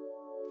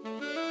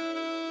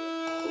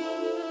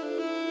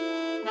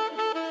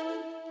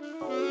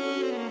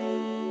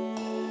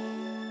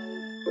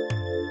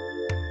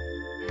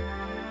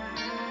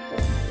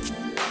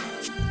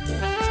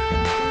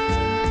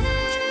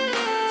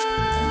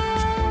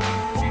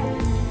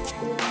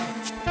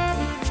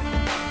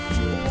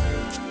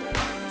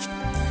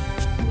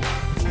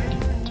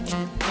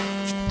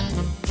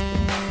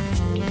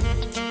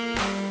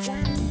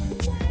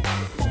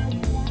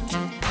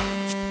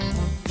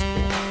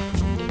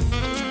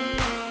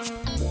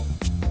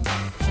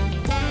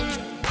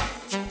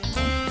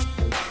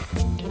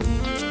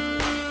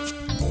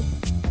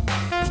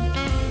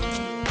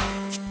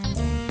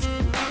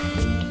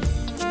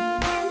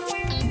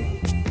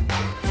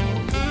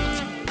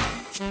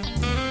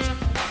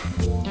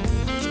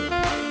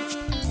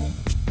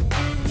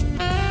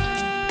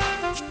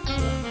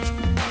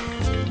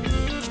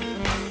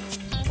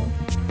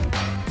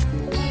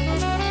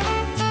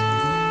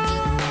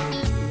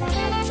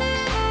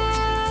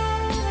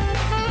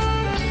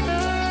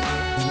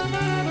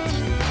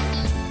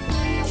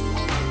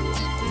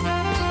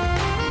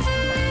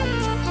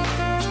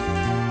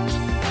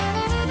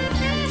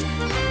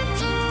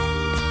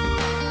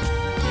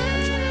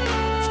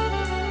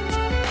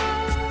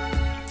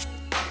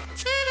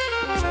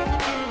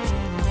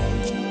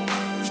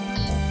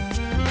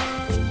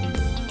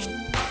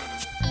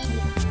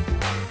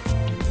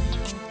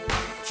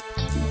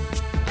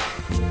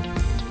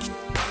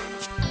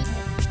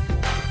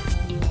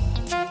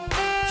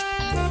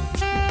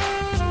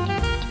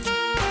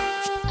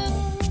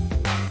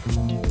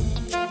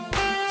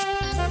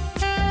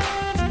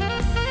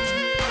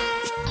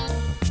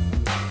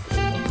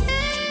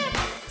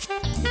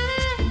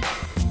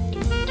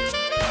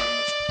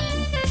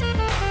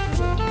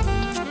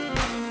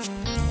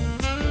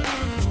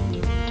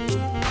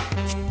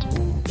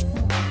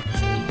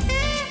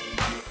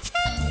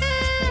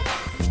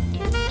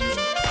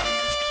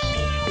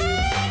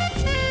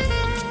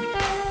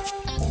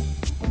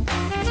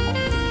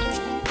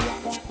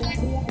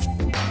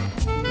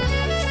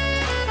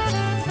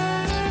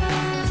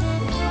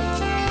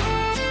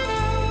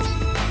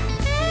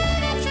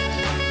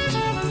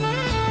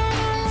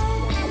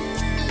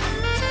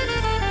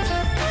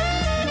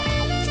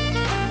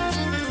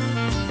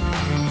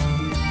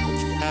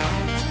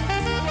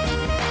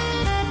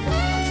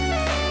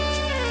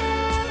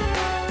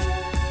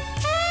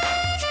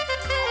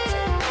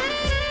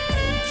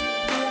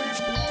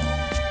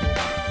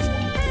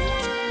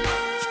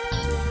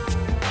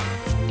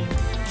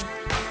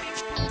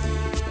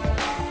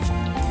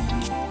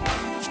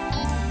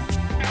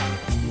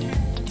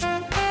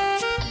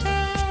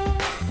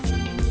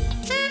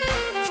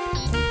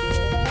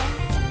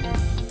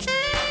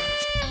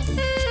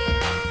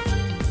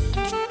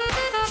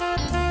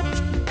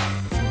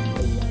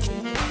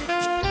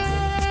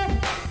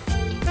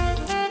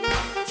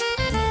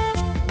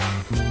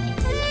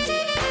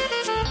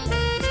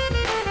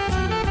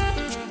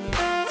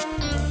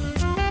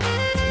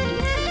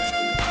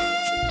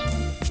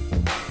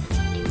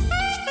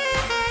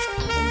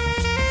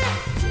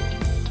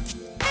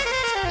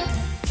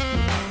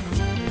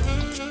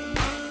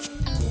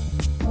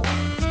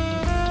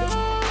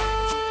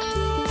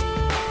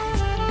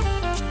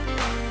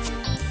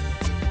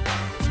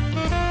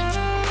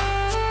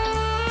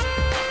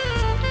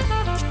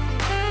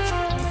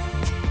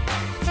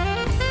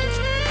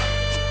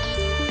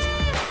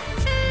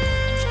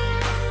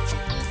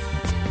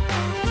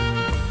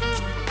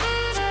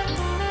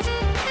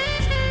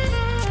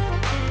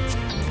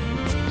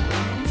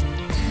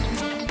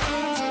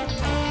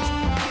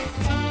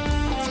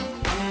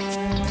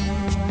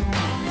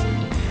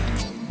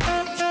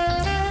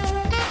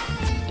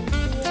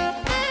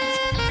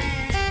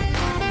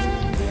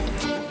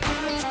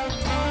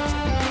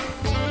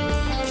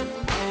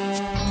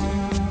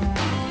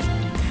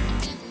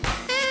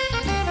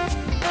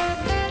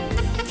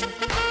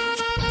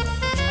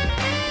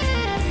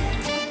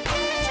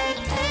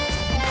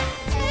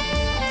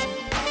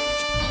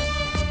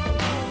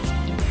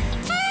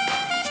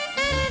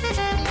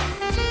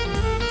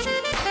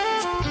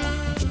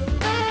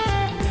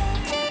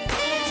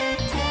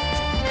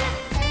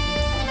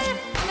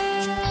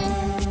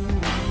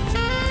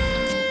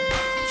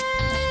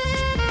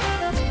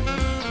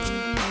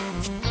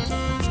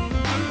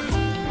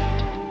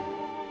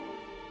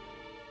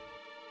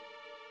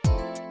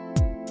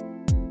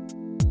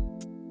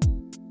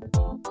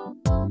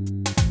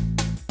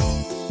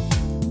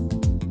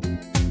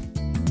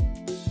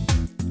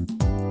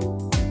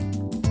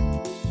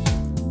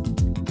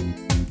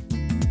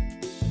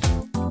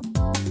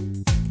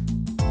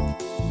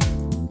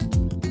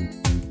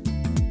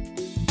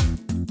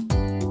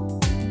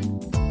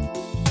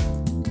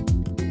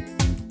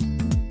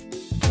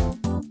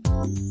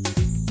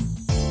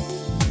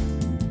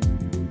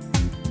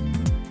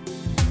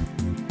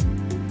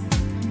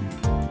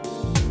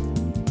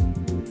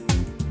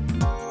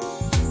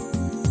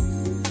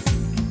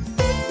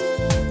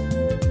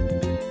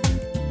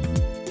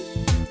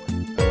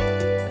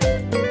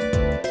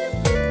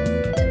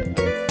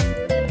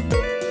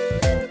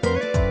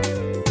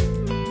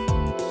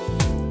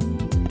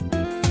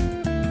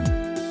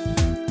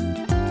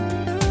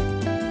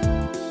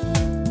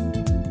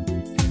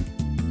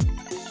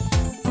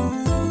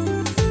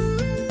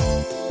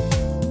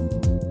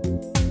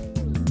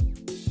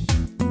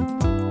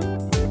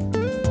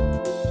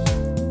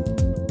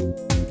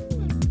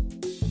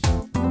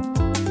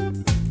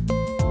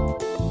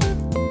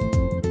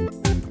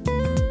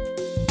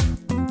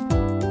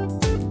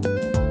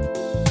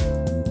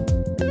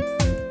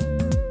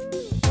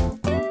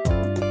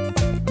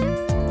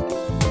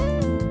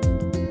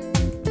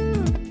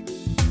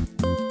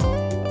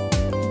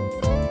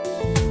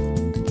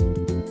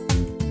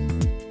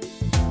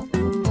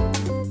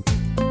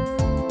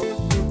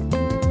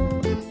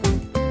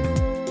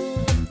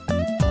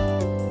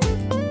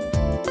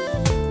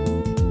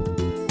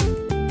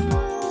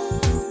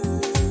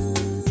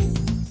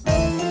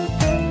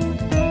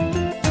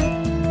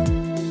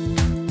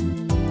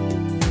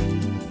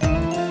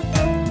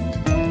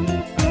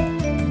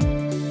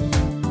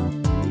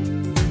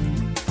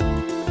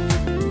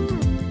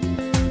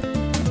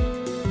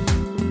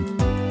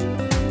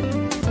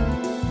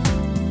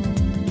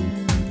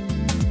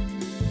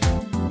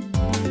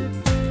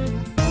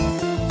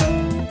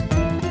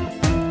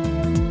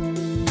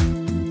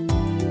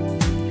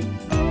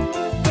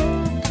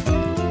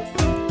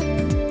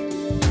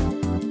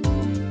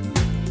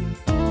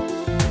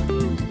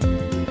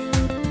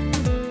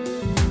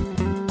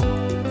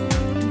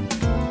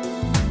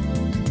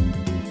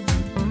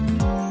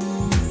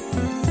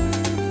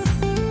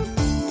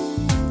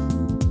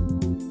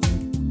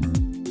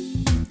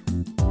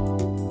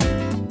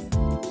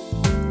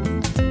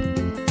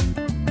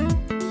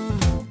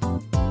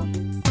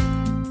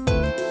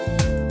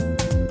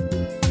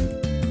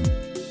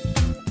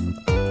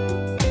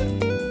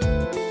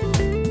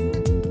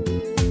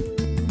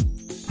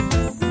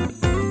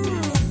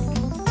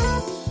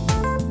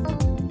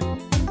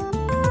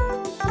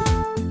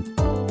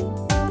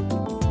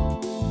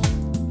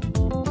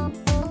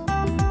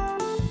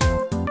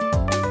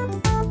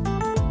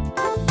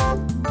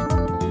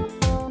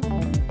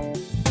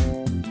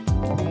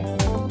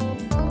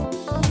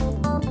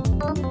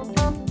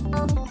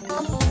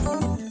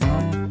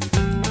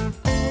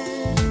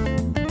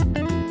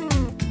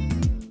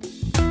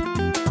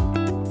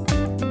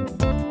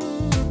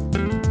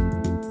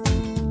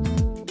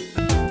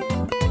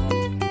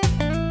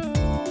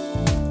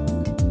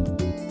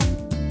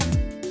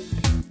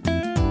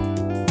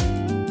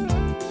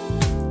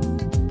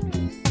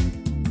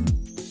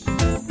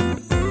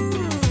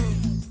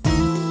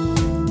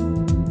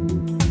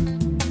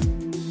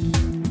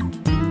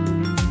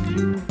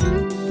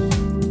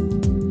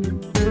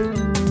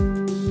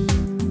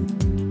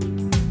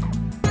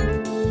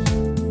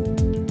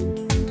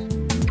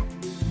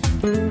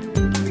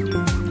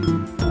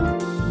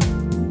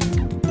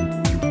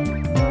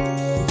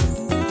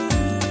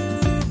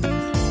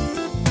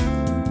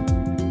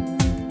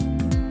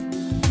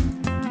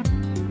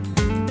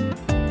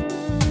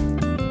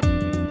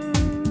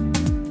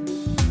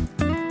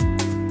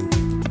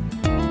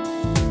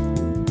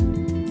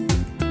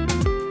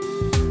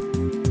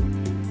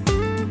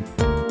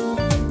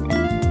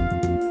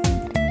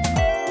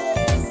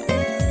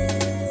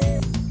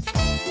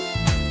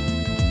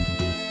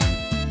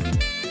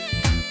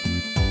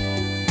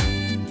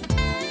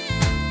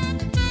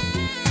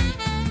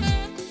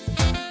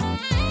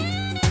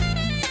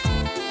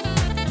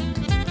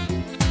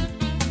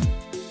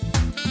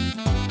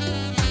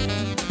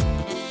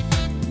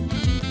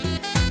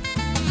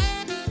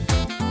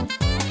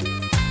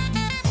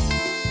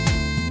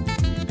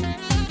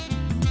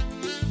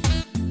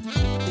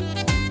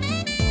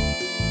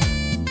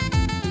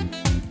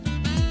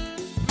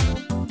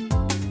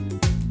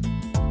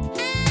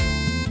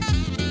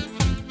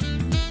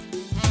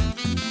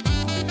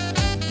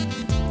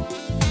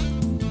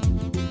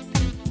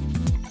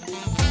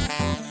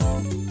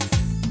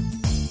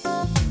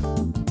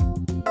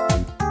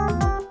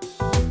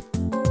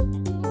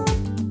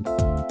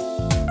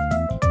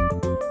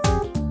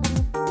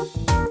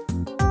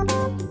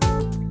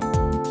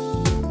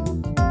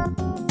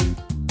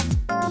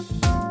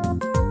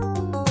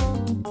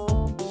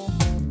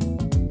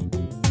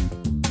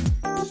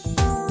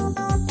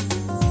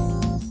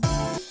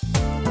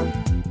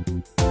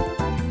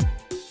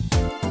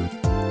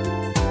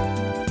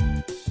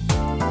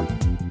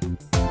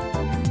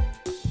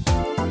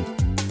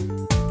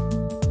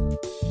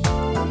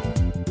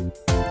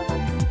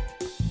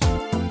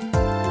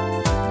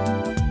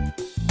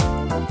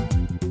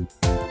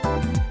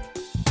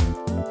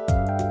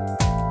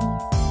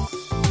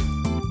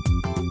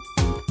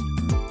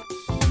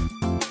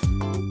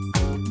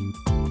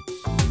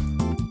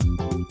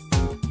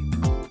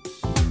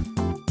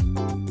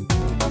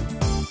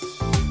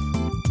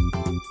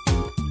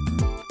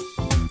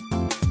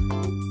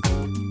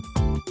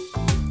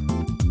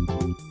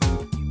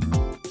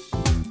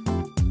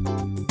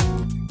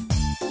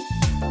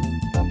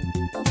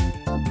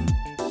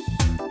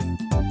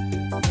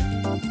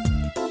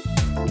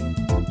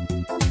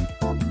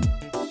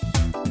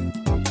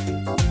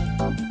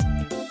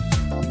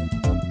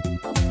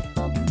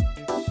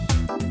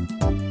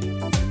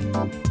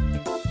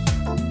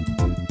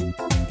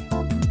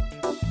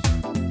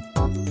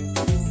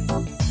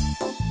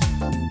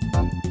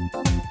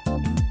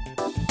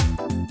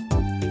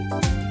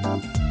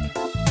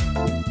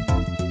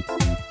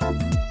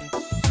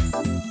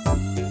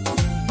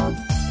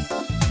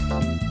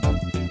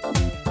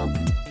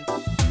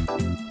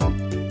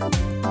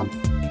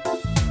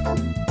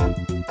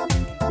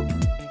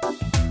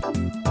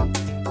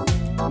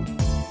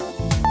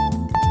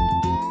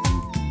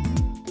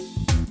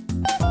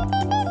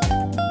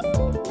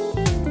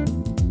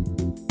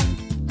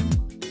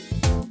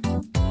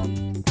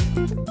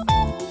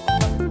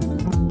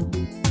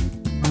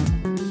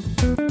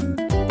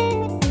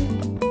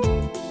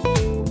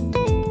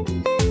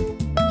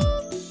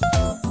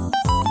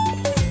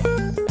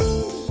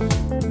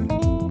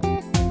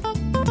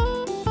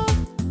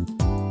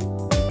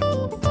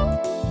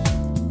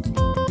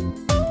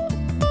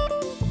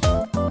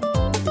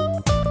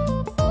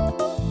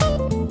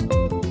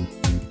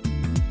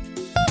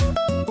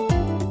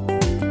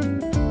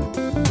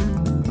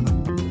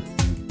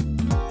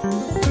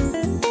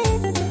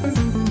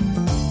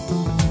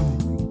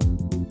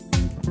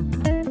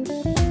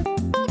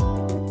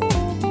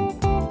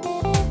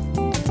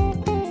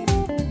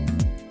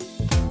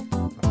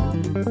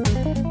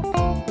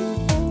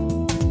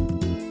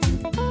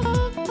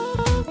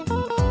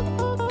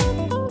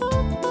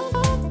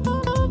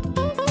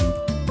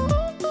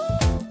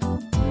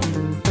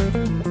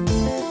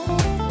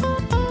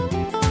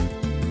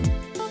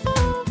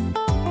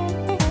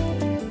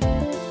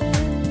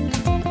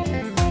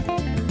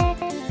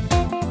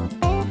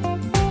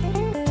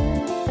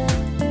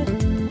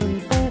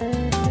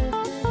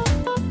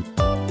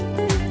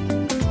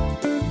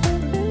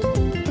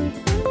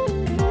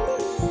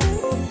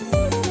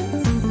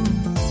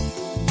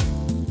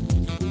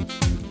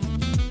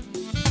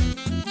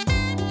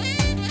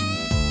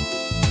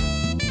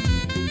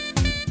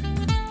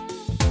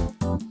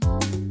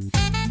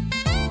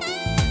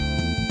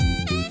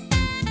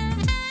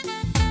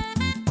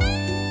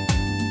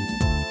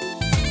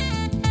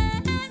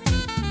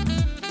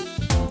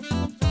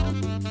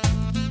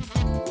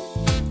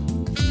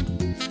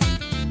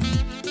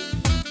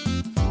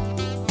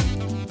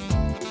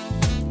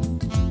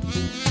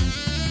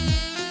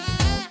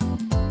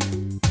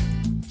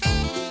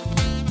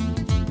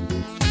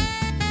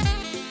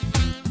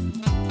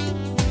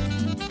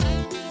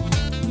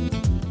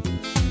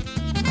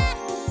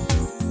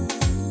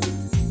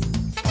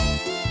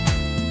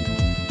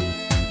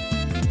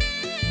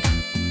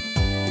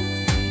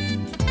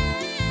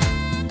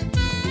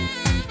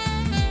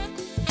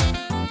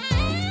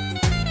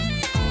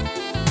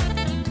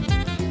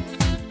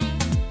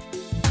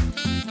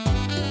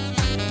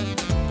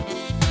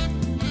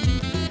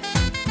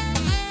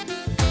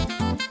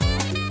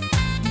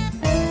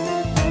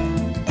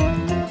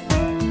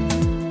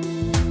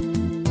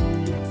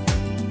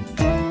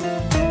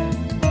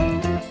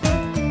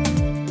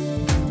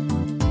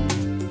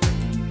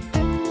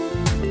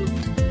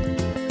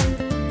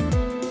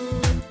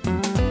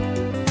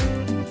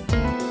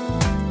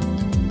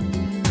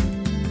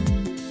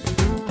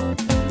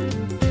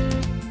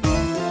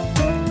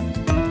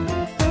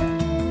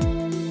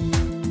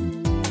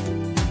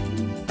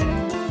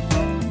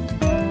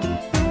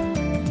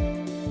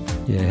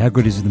 Yeah, how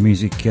good is the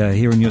music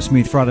here on your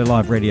Smooth Friday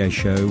Live radio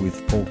show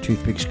with Paul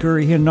Toothpick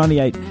Scurry here on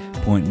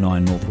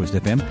 98.9 Northwest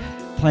FM,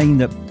 playing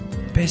the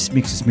best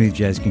mix of smooth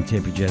jazz,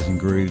 contemporary jazz and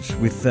grooves,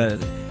 with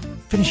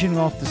finishing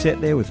off the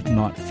set there with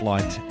Night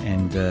Flight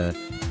and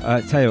I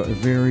tell you, a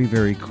very,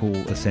 very cool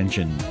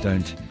Ascension,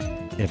 Don't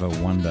Ever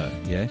Wonder,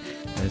 yeah?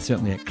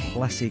 Certainly a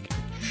classic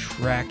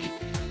track,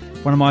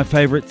 one of my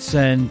favourites,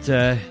 and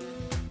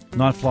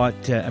Night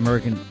Flight,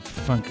 American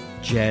funk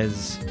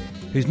jazz,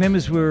 whose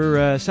members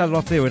were started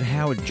off there with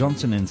Howard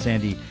Johnson and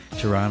Sandy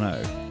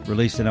Tirano.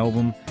 Released an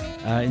album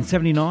in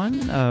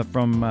 79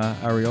 from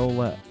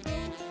Areola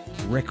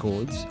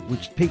Records,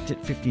 which peaked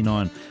at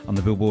 59 on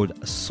the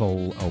Billboard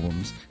Soul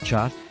Albums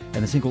chart,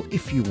 and a single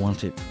If You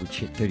Want It, which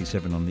hit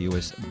 37 on the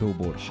US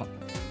Billboard Hot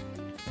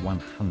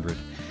 100.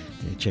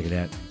 Yeah, check it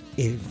out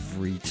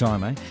every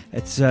time, eh?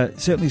 It's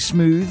certainly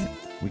smooth.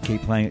 We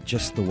keep playing it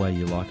just the way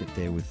you like it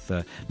there with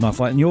Night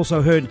Flight. And you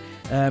also heard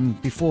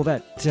before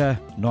that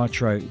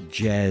Nitro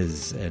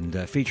Jazz,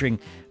 and featuring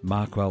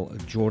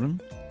Markwell Jordan.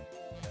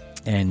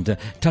 And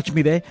Touch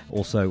Me there,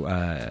 also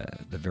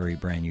the very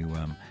brand new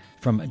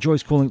from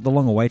Joyce Calling, the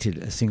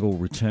long-awaited single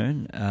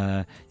return.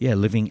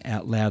 Living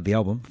Out Loud, the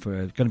album,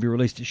 going to be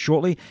released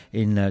shortly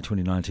in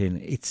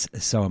 2019. It's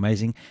so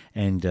amazing.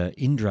 And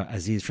Indra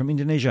Aziz from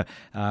Indonesia,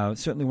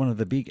 certainly one of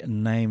the big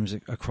names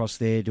across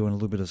there, doing a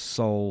little bit of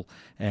soul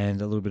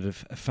and a little bit of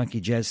funky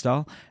jazz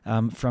style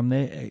from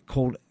there,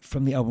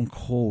 from the album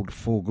called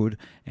For Good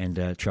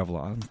and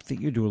Traveller. I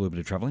think you do a little bit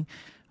of travelling.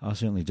 I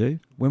certainly do.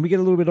 When we get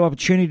a little bit of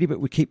opportunity,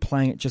 but we keep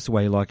playing it just the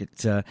way you like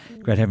it.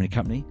 Great having a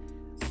company.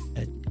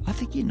 I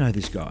think you know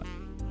this guy.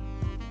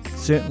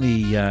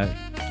 Certainly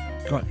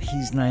got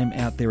his name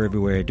out there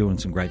everywhere, doing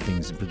some great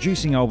things and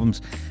producing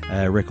albums,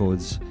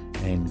 records,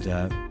 and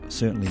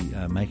certainly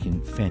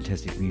making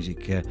fantastic music,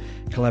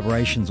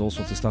 collaborations, all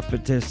sorts of stuff.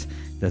 But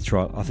that's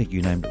right, I think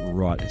you named it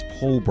right. It's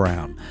Paul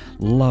Brown.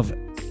 Love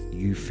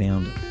You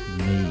Found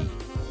Me.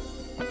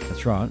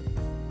 That's right.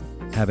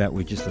 How about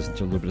we just listen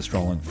to a little bit of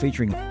Strolling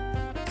featuring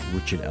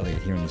Richard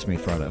Elliott here on the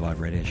Smooth Friday Live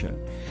radio show.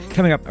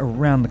 Coming up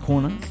around the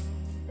corner,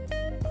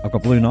 I've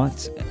got Blue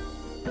Nights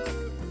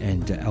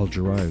and Al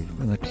Jarreau,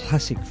 and a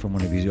classic from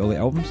one of his early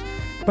albums,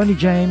 Bonnie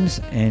James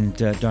and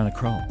Dinah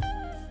Kroll.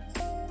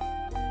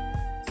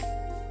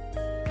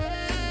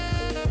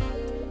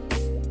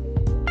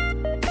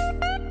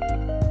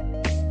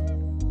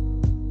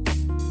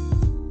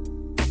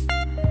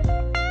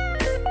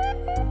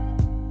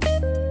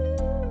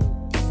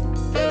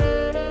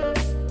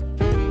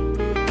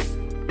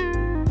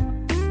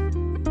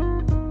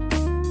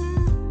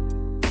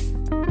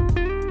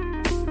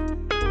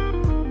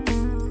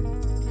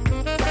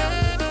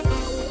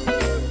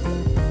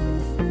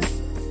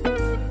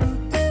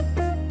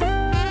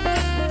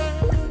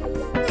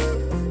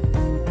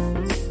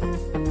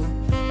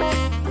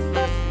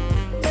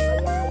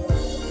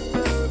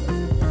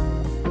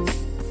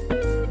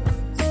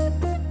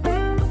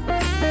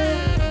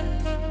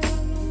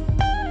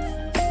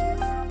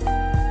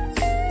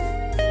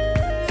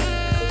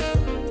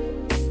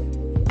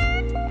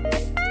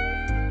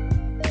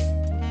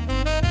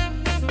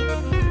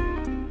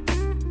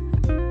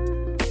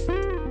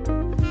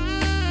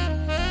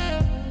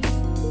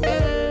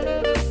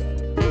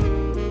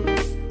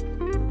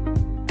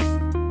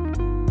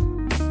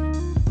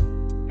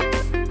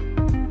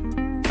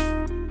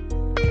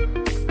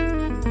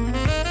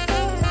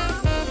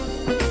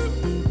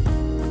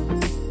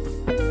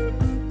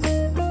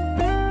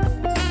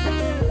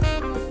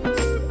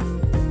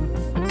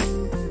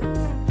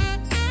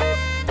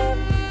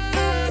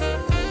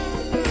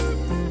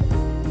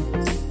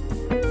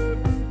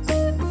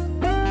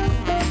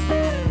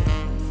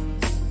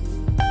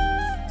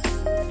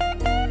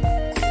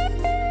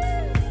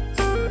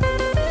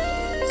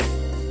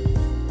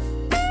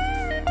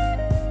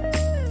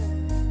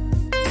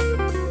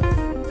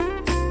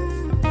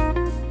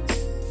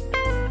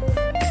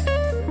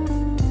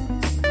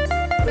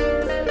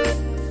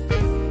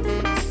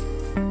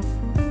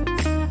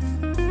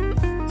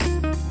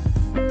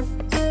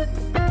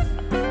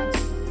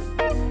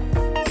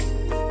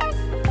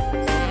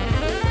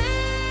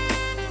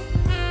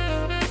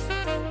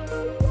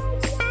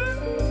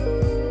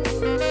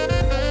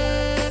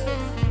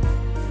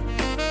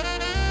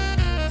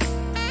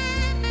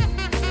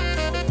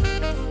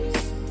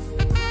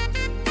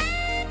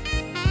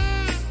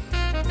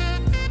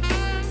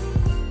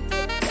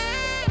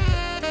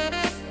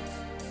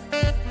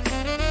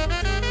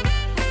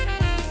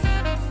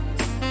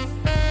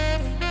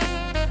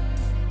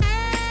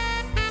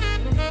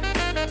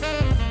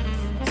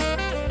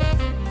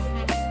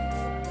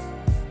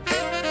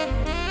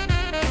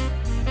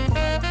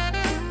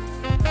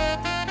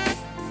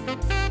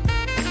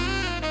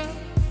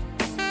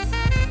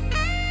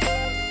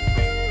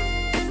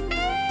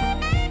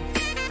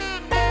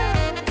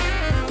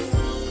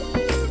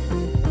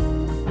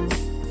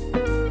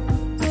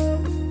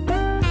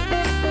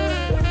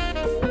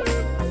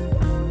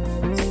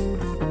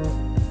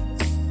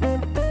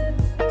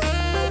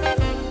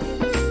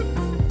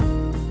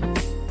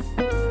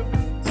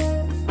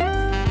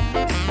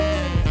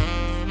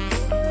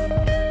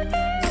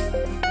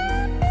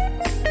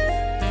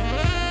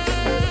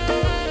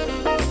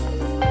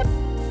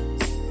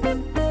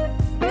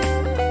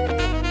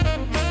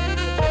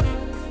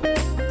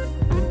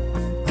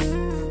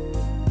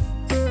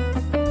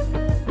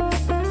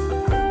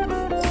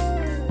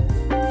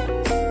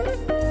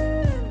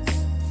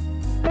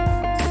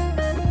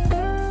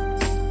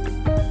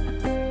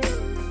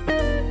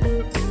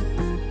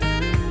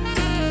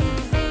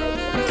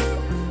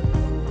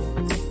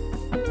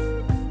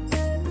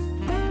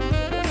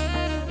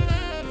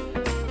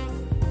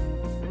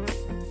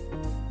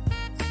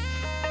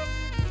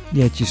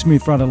 Yeah, it's your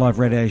Smooth Friday Live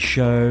radio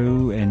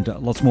show, and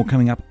lots more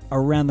coming up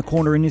around the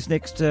corner in this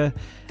next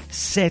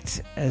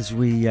set as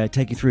we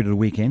take you through to the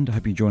weekend. I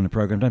hope you enjoy the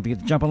program. Don't forget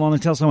to jump along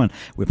and tell someone.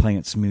 We're playing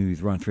it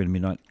smooth right through to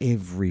midnight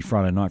every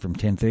Friday night from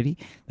 10:30.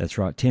 That's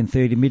right,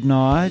 10:30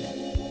 midnight.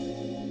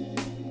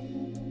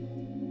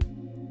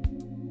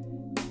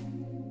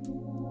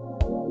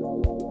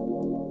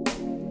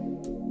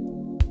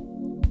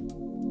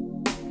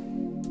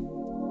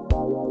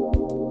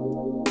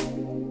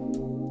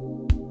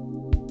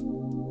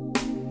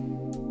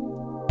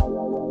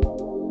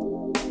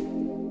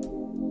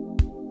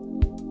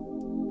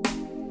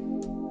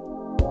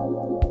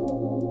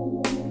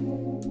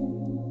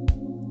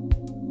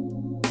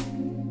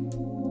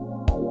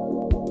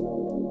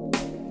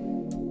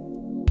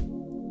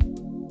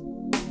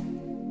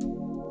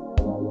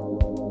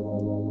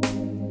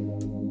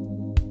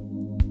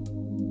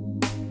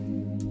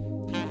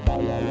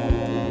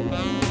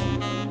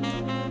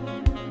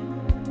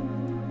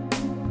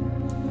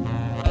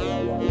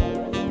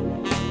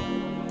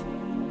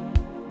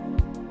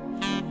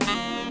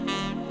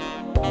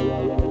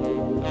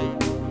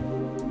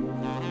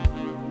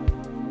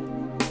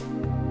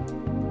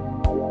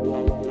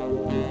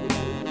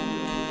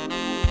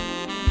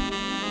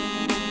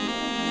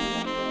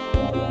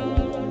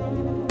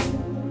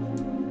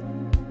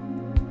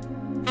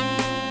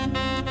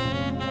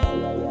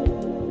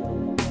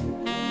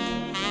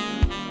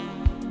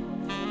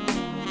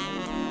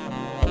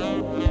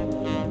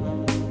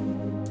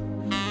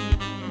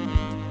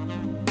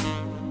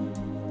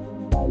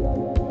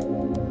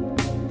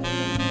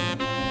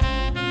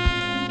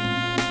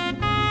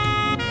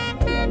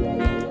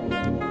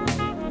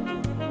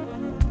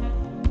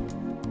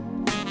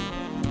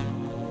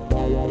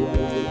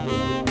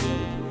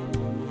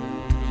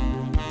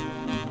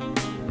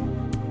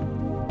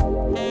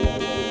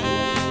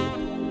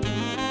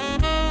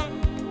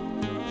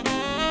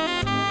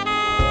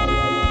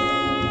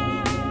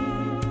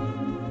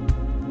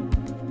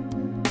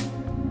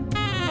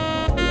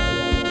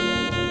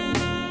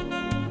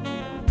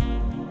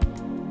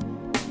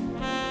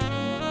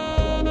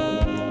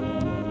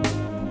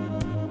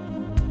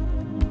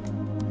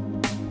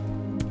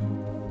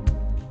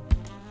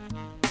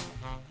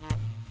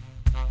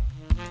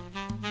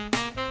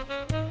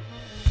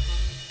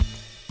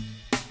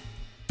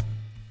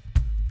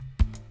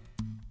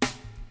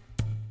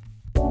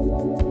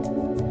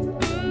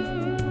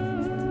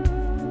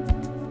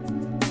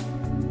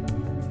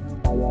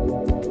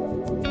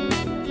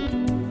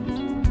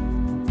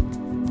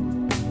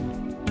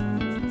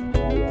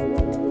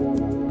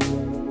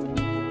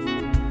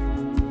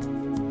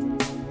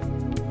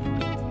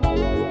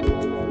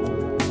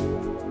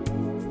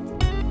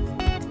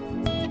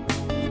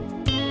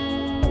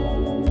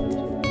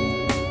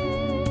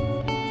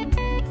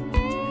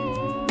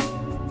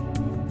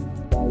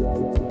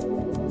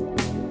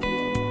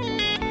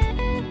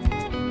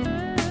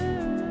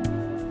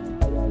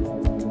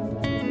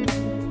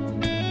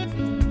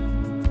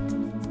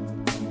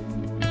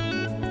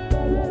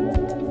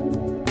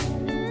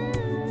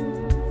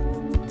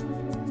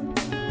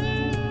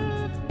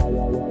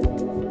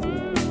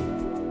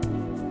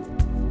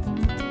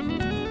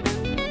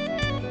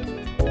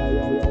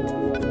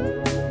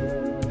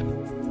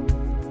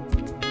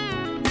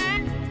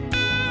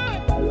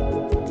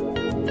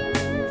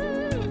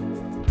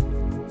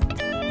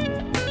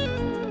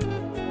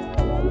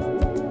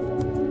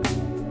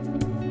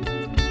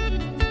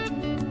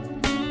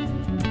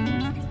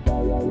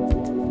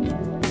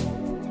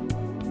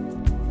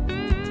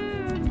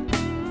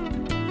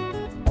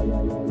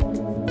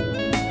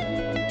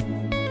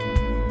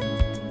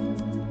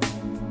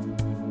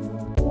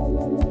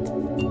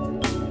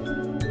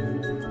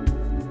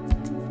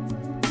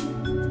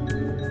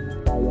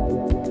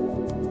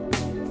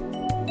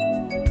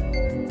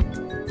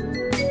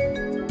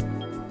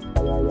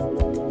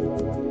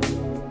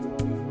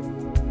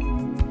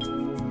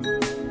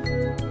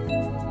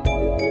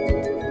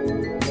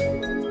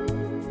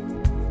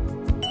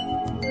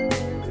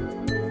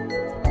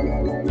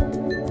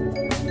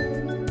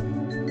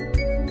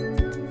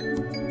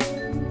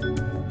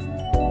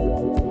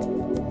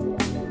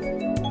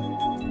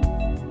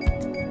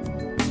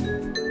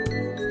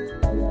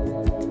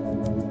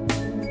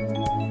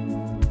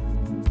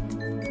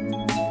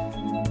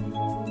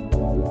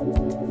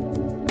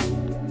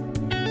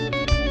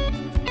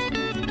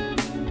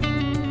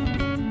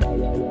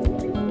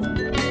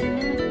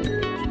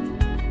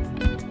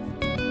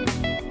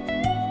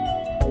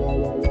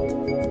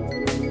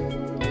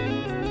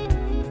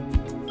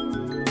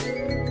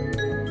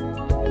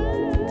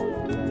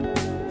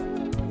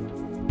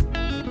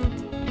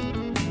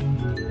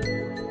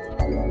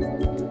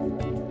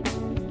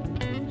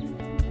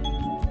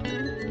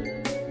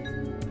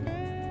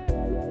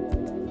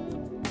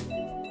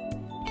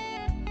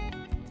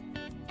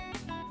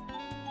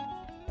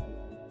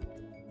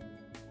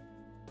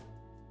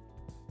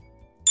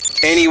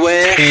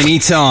 Anywhere,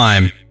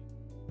 anytime.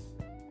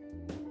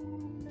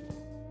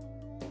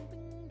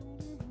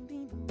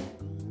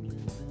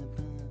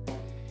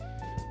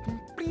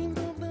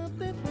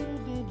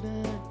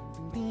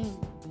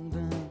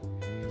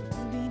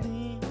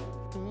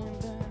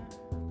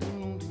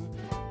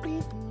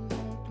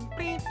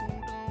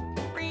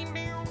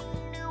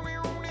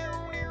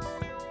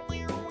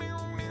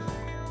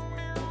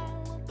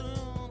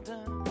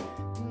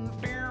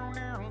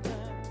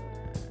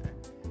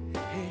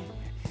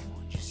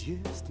 was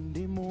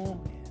yesterday morning.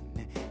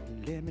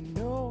 Let me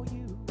know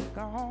you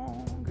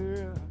gone,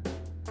 girl.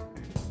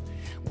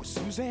 Well,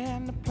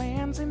 Suzanne, the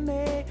plans in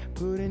there,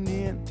 putting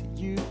into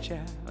you,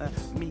 child.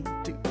 Me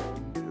too,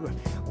 do.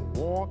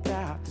 Walked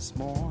out this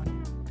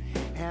morning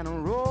and I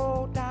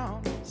wrote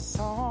down a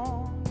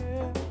song,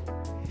 girl.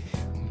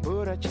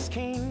 But I just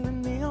can't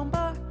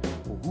remember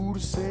who to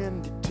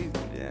send it to.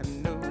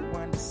 And no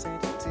one to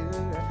send it to.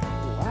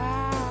 Oh,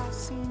 I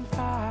seen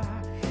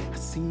fire, I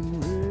seen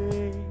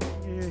rain,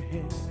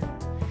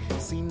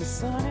 seen the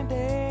sunny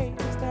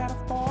days that I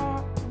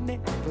thought would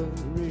never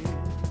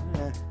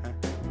end.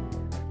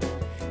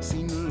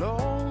 Seen the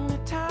lonely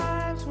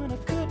times when I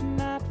could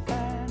not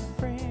find a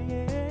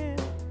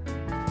friend.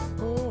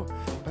 Oh,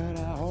 but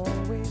I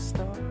always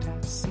thought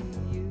I'd see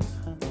you,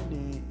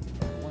 honey,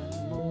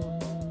 one more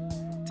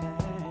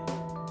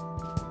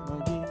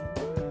time again.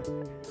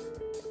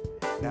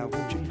 Now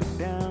won't you look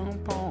down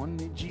upon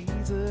me,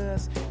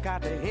 Jesus?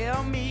 Got to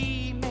help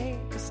me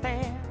make a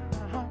stand.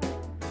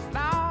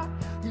 Lord,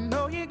 you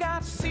know you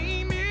got to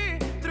see me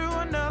through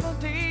another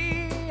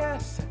day.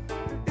 Yes,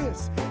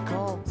 it's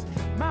cause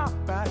my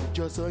body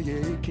just a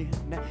aching,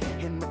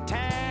 and my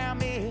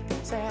time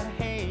is at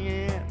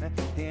hand,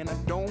 and I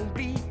don't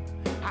believe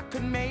I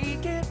could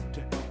make it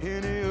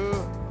any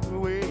other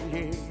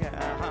way.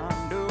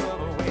 No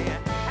other way.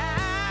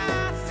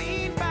 I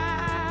seen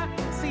fire,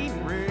 seen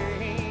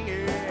rain,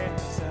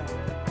 yes.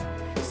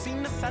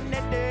 Seen the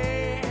sunny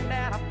day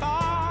that I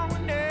thought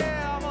would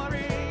never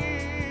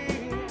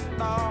end.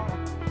 Lord,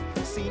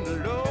 seen the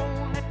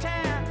lonely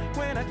time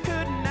when I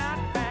could not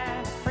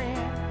find a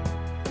friend.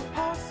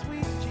 Oh,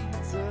 sweet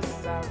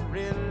Jesus, I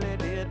really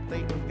did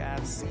think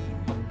I'd see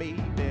my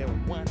baby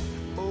one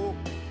more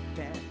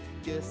time,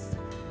 just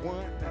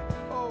one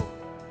more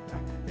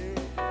time.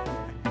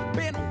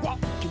 Been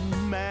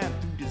walking man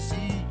through this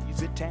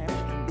easy town,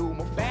 you know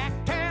my back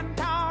turned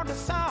toward the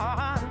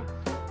sun.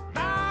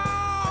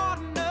 Lord,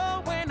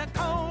 know when the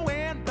cold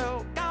wind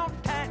blow,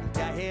 don't turn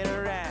your head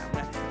around,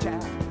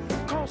 child.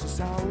 Cause it's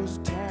always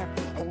time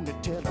on the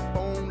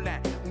telephone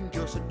line,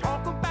 just to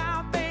talk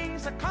about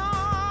things that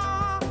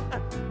come.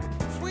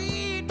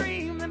 Sweet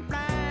dreams and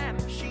flying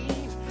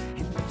machines,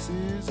 and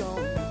pieces on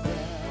the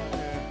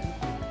ground,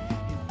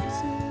 and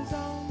pieces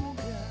on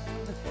the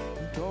ground.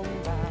 I'm talking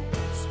about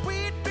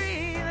sweet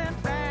dreams and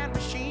flying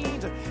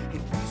machines, and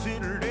pieces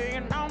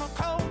laying on a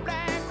cold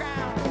black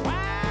ground.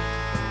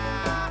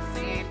 Wow,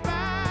 seen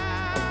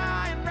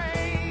fire and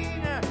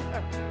rain,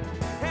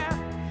 yeah,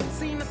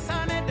 seen the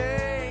sunny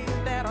day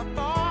that I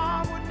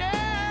thought would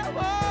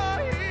never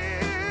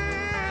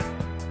end.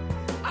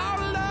 All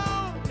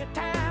alone the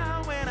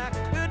town when I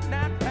could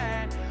not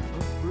find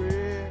a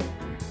friend,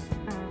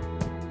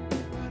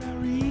 but I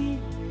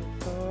really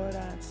thought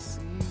I'd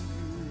see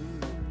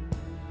you.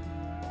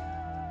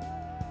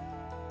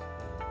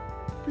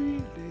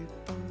 Really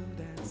thought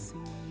I'd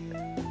see you.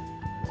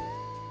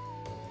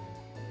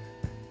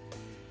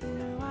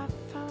 No, I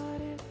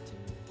thought it,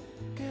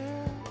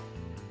 girl.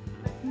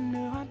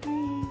 No, I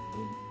dreamed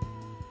it.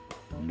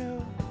 No,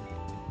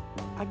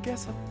 I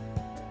guess I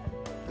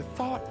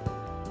thought,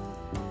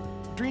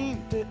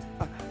 dreamed it.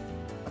 I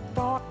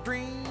thought,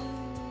 dreamed,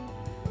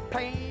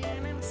 playing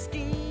in the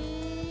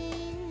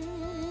scheme.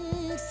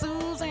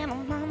 Susan,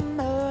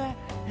 mama,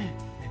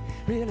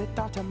 really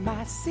thought I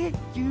might see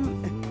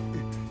you.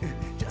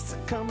 Just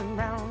coming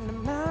round the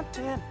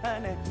mountain,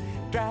 honey.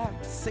 Drive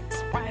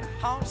 6 white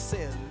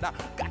horses.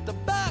 Got the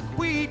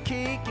buckwheat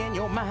cake in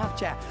your mouth,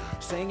 child.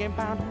 Singing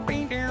about the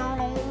bing down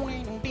on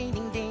ding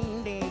ding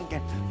ding ding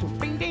ding. To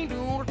bing ding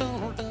doo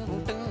doo doo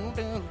doo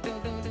doo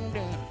doo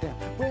doo.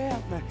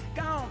 Well,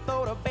 gonna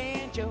throw the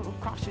banjo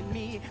across your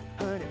knee,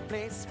 honey.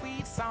 Play a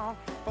sweet song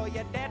for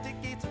your dad to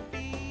get some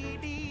beat.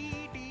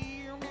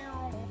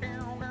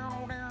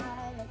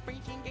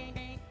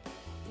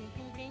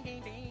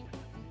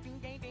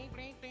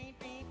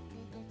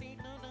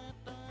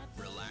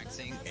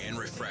 Relaxing and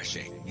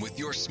refreshing with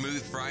your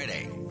Smooth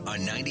Friday on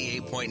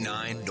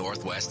 98.9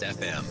 Northwest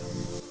FM.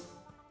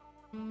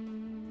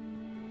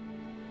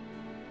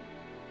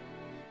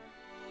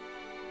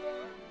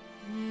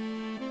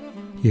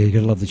 Yeah, you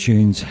gotta love the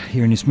tunes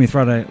here in your Smooth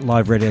Friday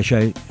live radio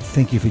show.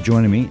 Thank you for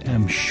joining me.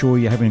 I'm sure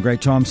you're having a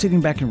great time sitting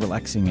back and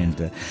relaxing and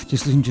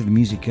just listening to the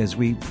music as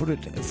we put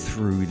it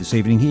through this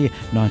evening here.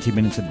 90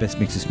 minutes of the best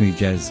mix of smooth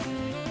jazz,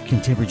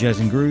 contemporary jazz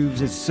and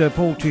grooves. It's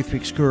Paul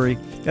Toothpicks Curry.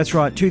 That's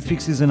right,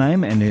 Toothpicks is the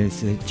name, and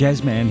it's a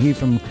jazz man here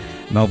from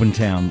Melbourne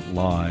Town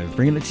live,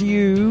 bringing it to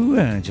you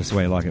just the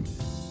way you like it.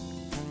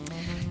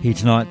 Here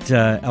tonight,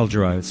 El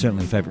Giro, it's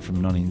certainly a favourite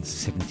from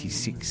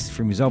 1976,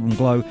 from his album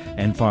Glow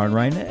and Fire and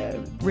Rain,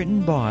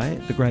 written by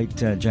the great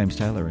James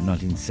Taylor in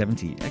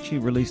 1970. Actually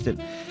released it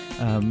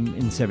in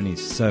the 70s,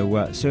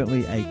 so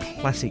certainly a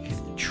classic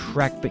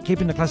track, but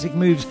keeping the classic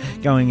moves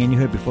going. And you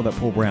heard before that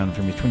Paul Brown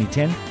from his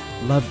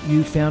 2010 Love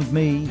You Found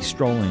Me,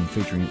 Strolling,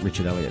 featuring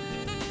Richard Elliott.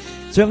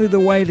 Certainly the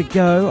way to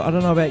go. I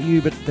don't know about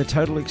you, but the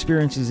total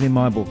experience is in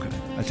my book.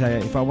 I tell you,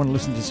 if I want to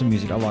listen to some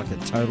music, I like the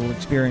total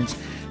experience.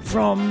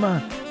 from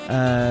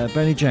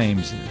Boney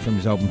James from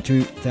his album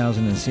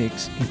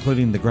 2006,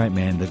 including the great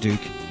man, the Duke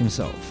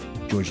himself,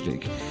 George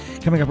Duke.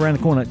 Coming up around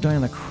the corner,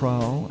 Diana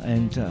Krall,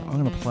 and I'm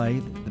going to play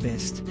the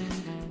best,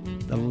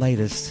 the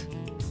latest,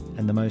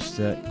 and the most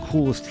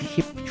coolest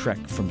hip track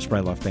from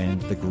Spray Life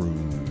Band, The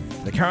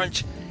Groove. The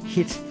current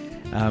hit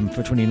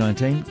for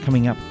 2019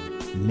 coming up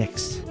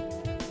next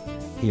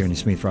here in the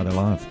Smooth Friday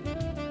Live.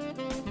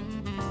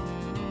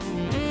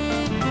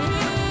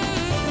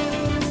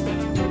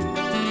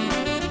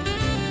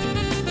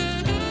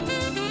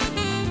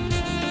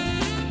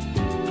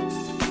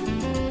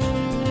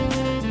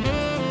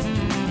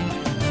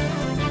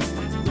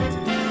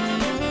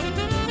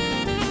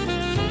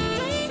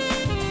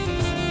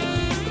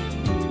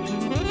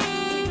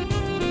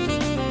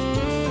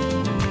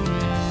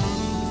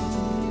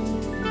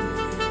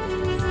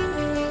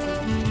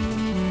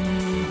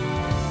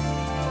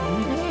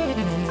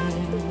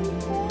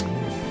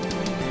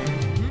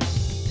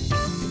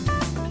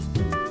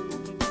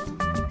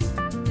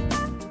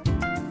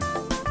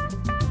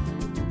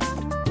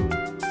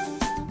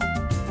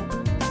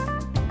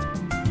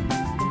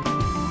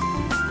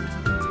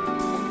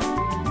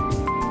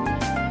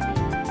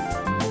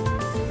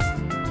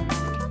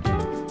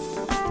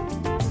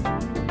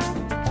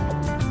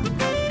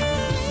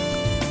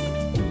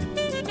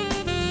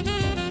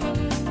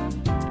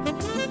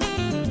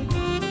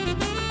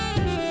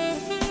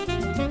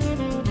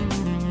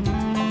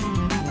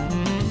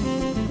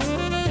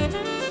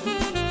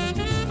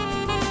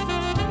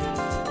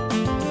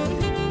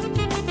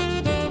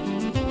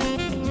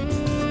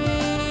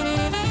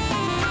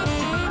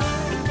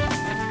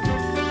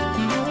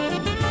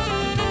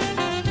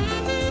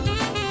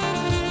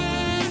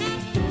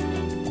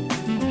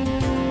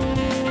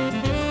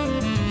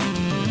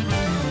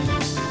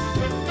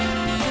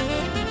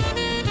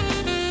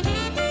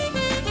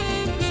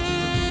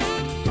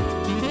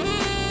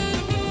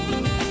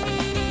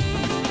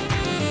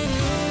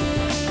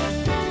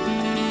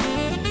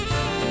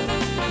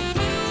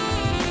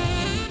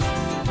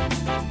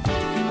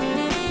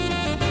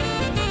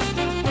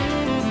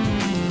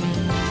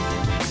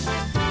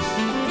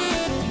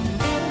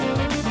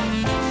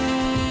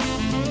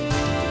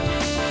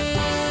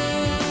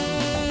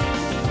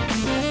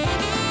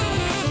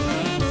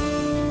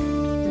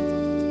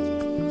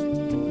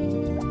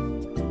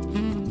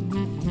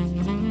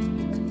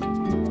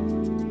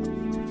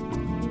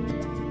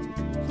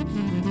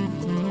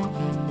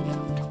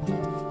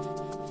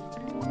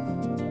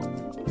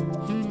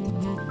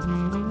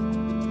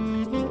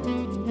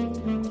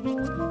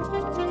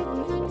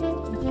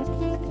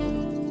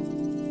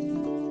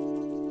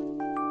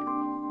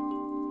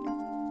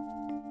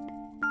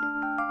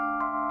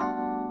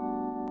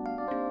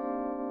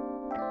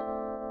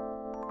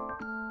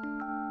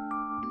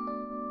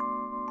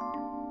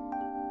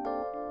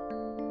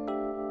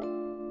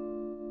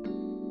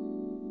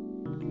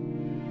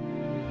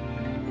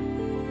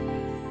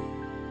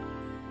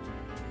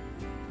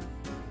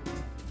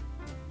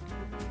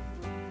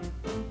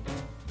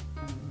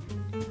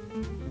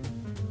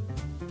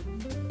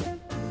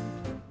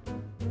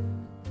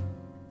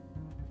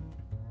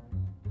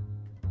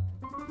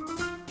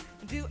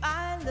 Do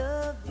I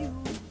love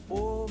you?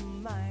 Oh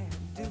my,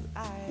 do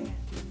I,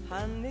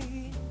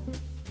 honey?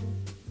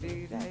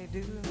 Did I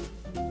do?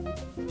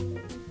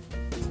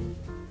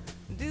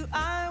 Do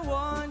I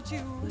want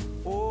you?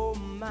 Oh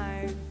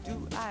my,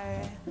 do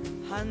I,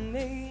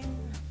 honey?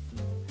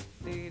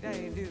 Did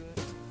I do?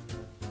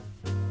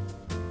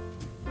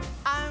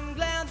 I'm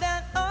glad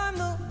that I'm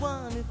the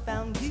one who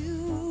found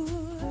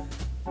you.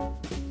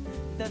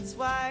 That's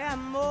why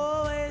I'm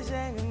always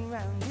hanging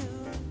around you.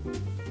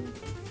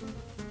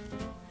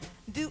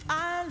 Do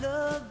I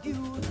love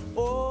you?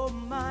 Oh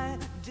my,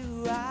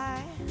 do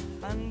I,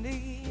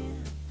 honey?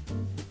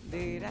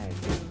 Did I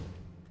do?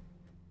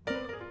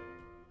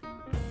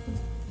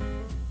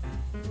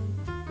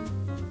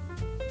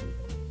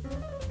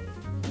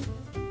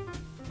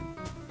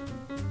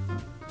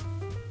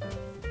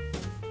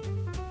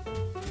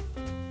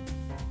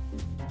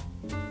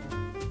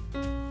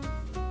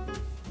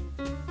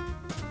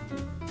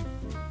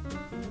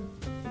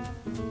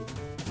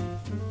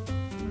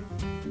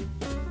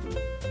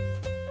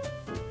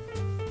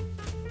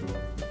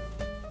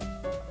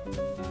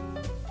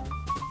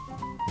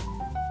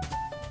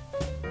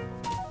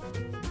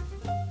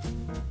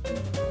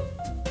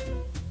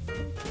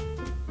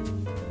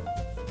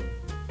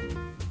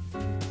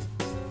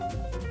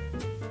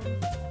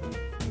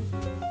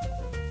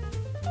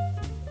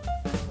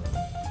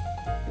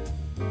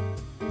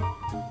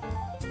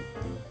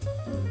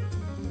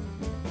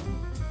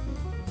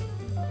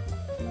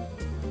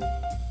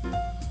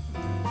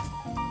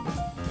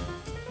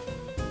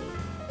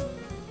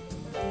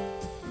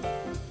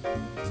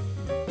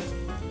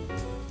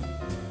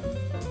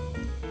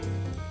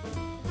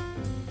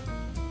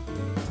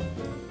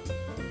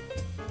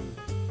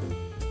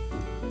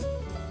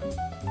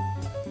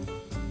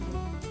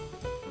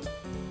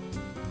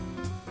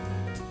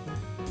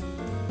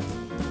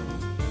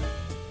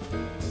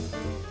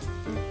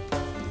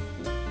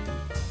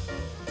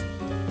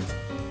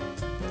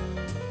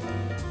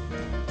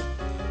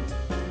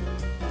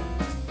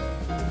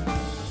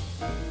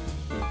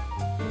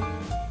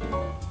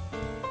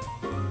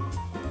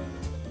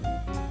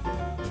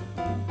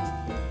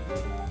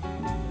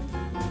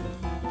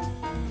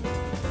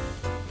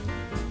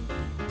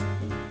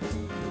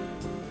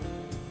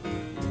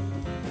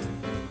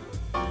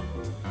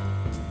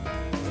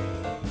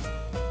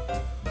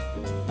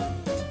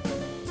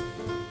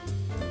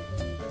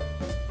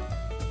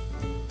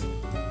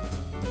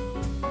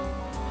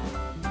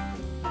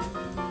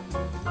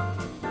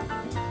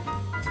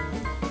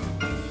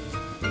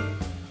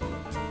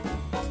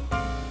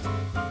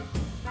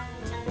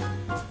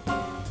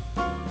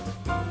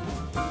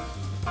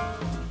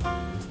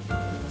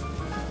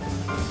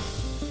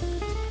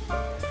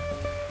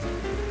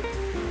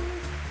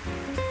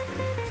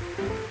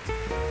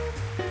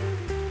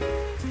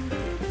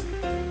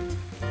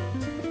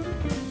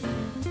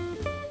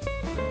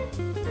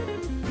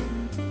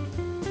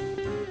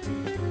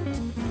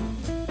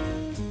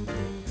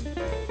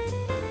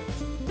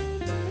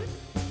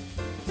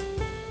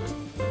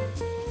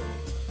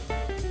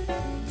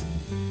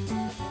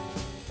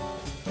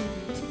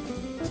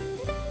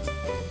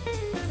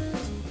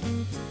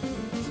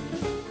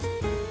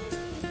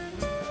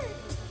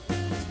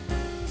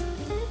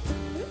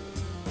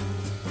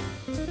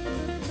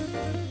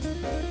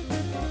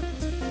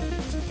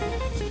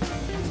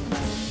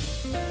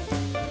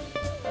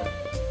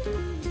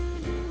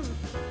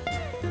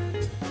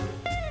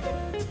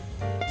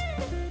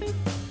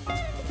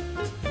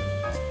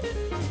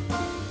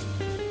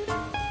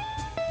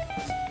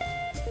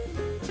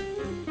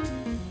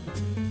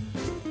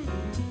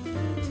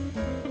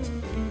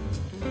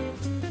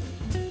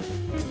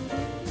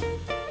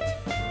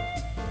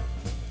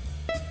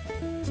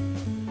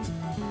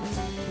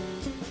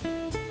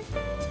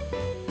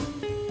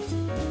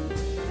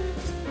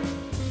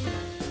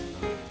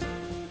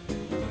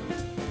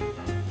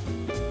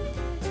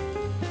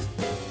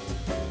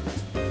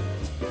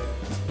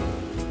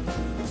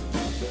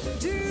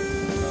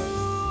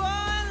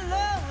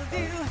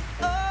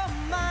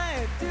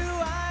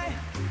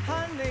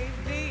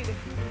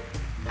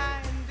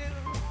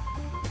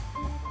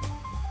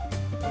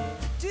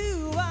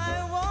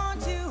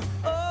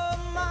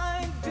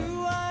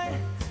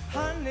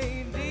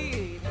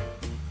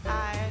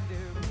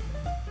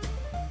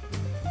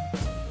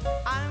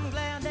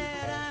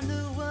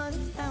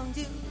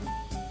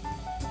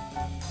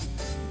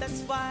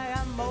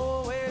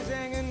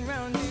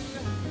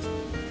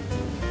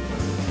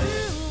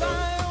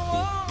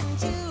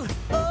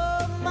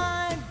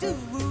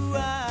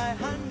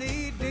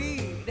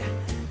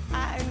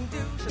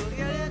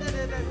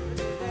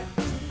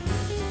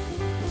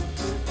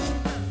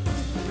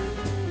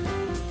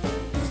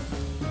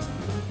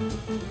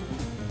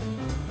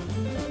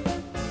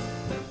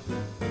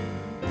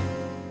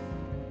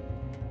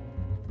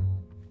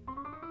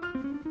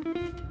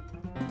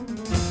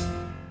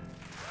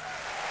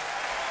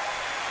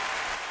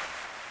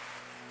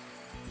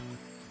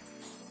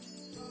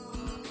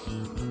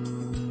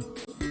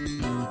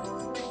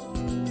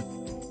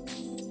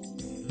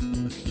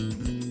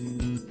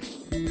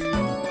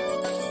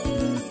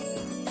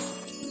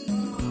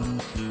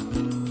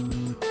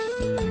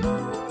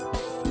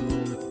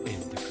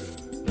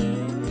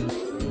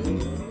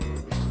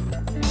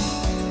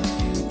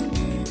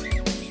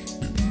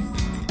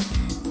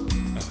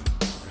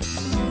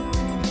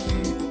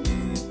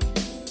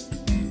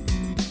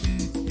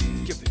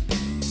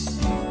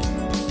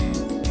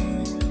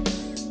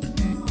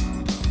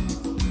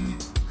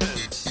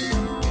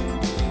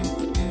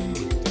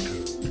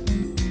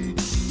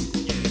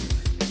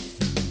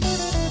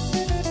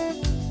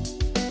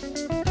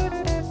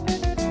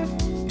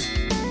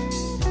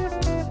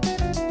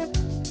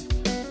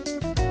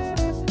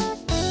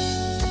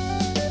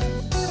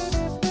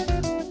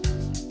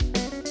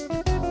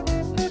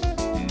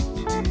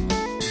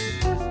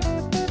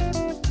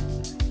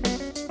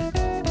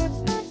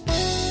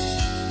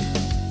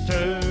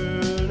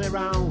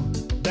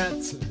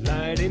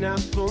 out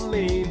for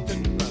me.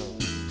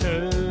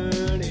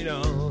 Turn it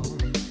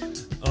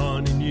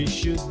on and you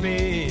should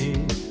be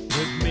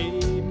with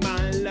me,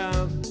 my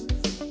love.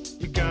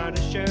 You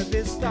gotta share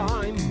this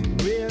time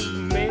with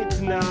me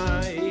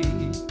tonight.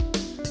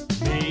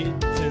 Me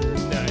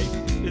tonight.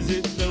 Is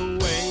it the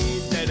way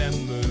that I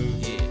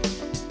move? Yeah.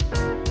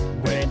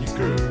 When you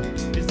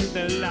groove, is it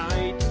the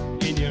light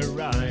in your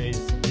eyes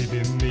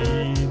giving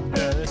me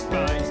the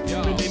spice?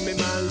 Believe me,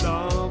 my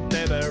love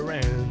never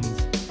ends.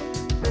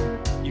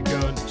 You're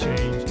gonna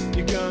change,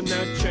 you're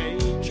gonna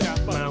change up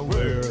my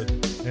world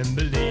and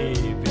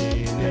believe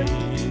in it.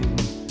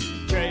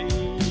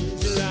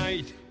 Change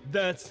light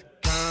that's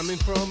coming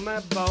from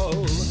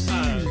above.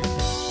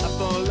 I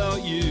follow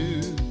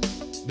you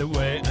the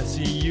way I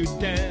see you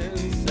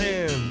dance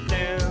and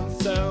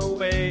dance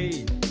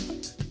away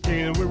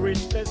till we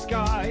reach the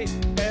sky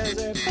as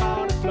a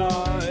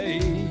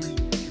butterfly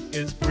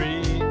is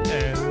free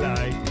and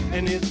light,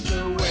 and it's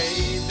the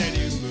way that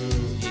you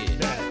move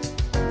that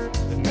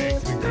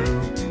makes me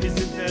groove. Is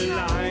it the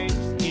light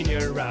in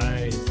your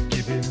eyes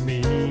giving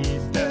me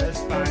the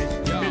spice?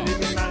 Believe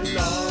me, my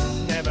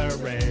love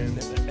never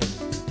ends.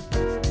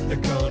 They're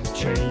gonna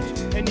change,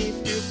 and if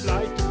you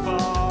fly too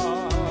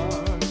far,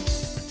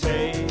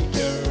 take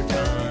your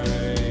time.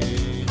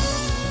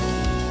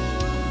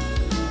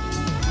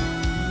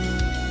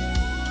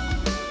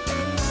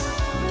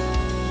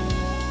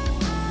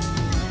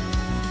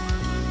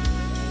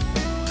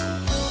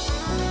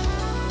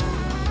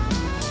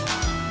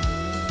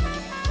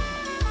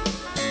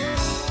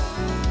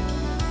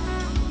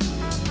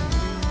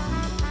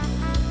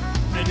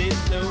 And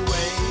it's the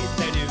way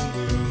that you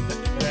move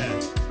that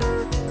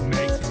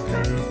makes me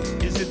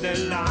groove. Is it the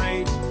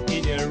light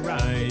in your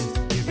eyes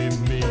giving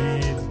me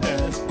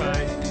the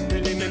spice?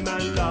 Believe me, my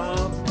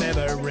love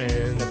never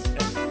ends.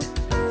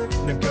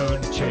 Not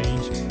gonna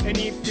change, and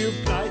if you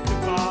fly too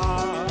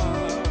far,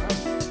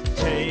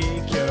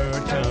 take your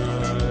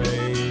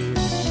time.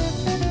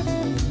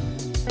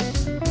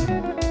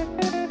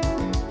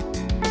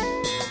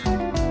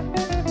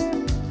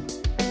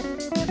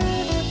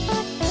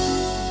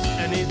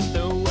 And it's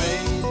the way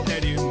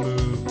that you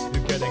move. You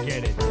gotta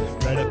get it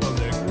right up on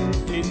the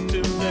groove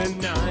into the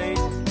night.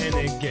 And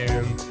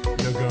again,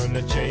 you're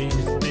gonna change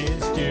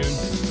this tune.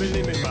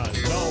 Believe me, my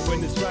love,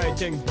 when it's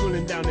right and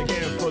cooling down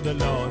again for the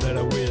law that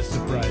I will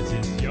surprise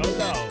is your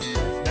love.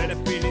 That I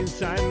feel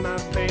inside my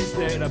veins,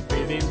 that I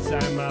feel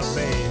inside my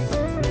veins.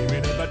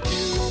 Dreaming about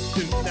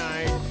you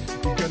tonight.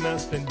 You're gonna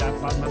stand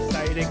up by my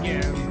side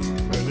again.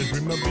 Gonna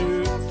dream of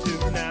you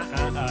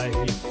tonight.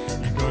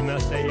 You're gonna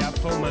stay up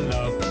for my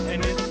love.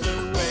 And it's the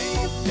way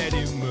that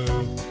you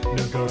move.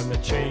 Not gonna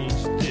change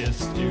this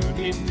tune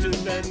into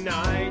the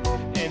night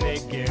and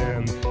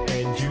again.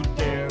 And you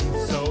dance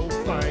so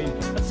fine.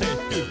 I said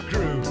to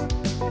groove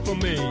for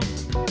me.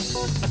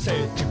 I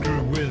said to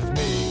groove with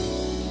me.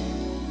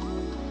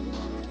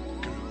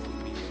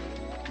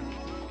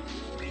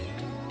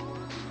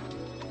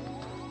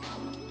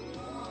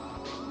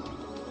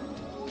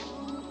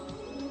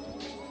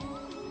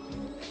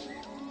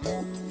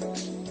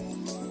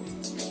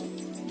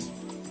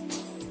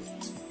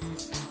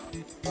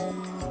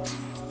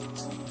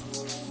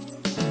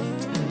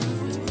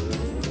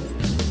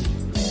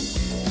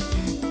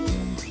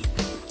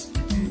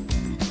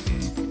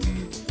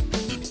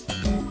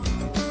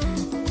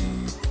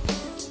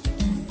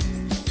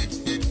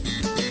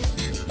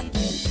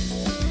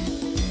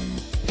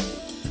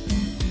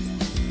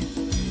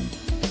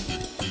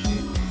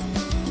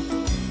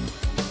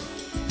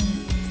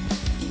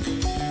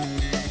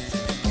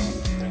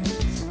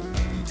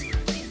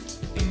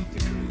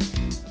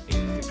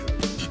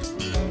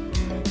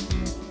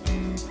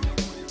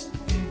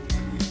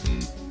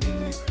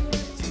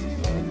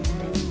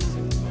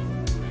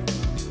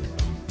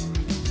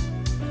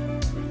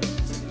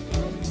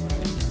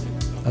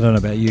 I don't know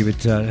about you,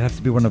 but it'd have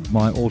to be one of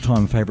my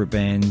all-time favourite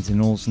bands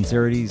in all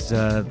sincerities,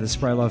 the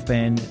Spray Life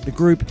Band, the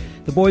group,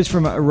 the boys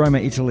from Roma,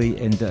 Italy,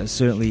 and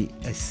certainly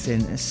a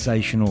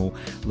sensational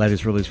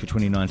latest release for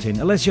 2019.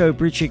 Alessio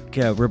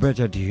Bricic,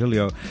 Roberto Di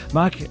Julio,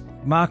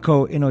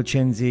 Marco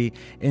Innocenzi,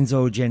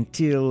 Enzo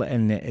Gentile,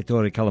 and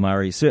Ettore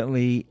Calamari.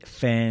 Certainly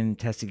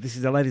fantastic. This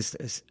is the latest,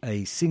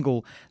 a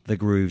single, The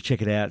Groove.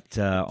 Check it out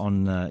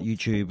on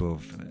YouTube or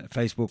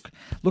Facebook.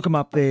 Look them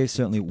up there.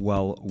 Certainly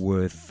well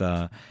worth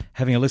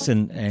having a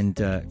listen, and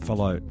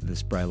follow the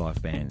Spray Life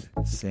Band.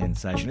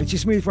 Sensation. It's your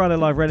Smooth Friday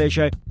Live radio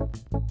show.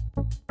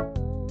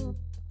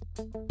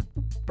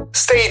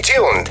 Stay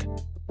tuned.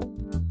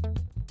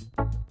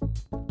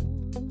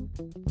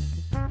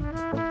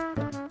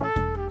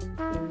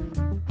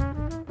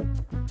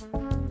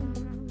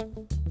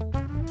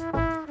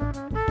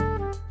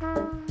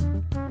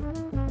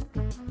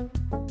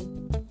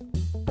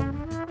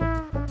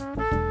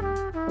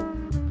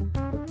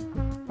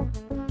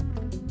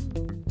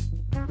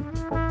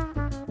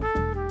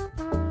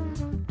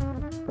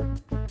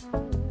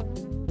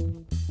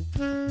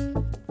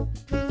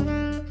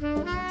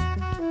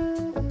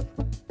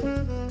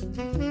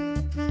 Mm-hmm.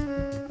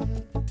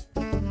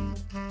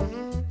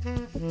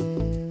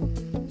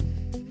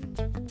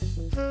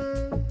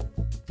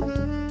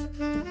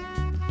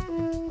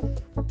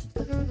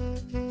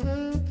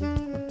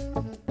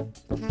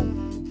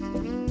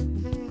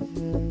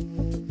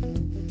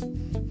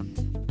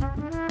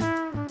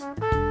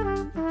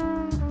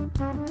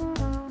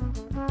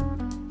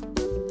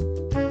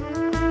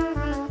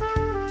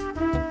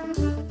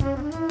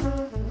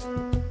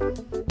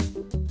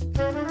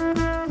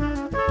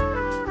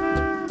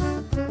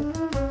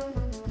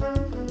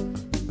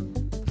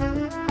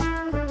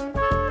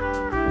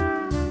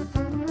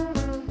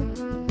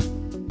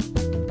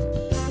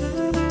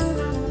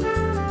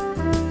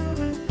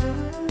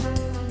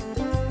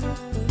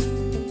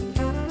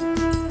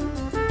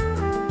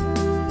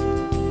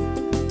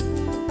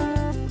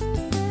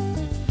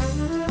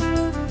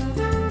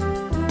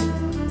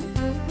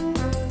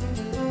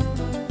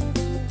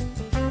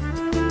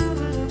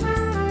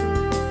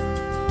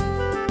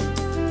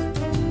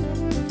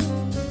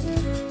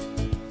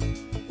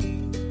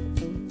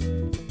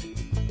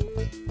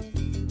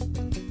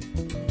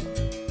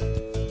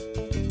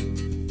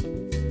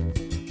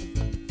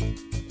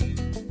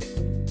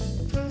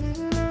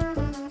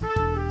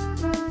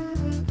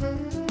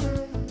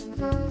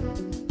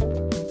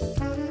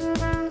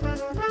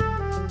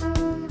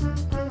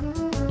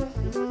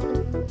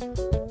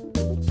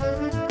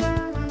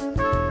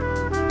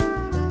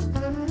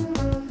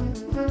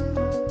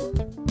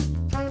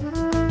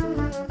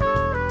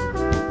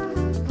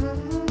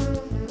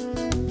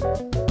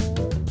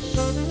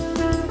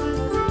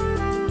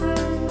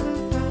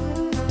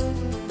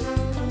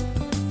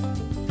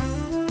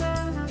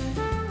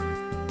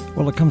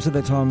 Well, it comes to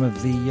that time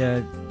of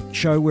the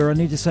show where I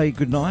need to say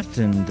good night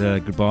and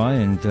goodbye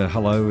and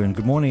hello and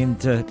good morning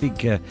and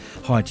big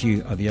hi to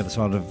you on the other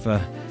side of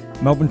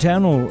Melbourne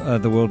town or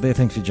the world there.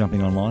 Thanks for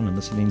jumping online and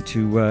listening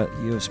to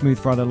your Smooth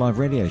Friday live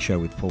radio show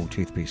with Paul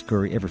Toothpicks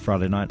Curry every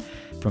Friday night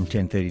from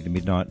 10:30 to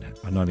midnight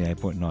on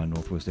 98.9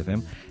 Northwest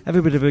FM. Have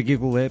a bit of a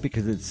giggle there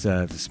because it's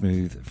the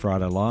Smooth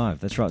Friday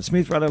Live. That's right,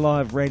 Smooth Friday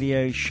Live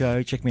radio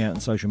show. Check me out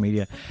on social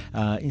media.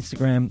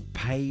 Instagram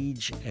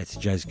page, it's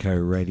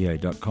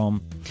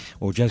jazzcoradio.com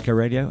or Jazzco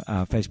Radio.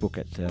 Facebook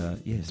at,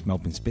 yes,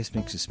 Melbourne's Best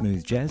Mix of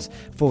Smooth Jazz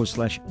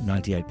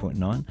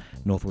 /98.9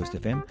 Northwest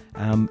FM.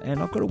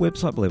 And I've got a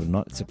website, believe it or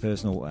not. It's a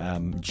personal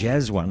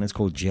jazz one. It's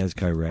called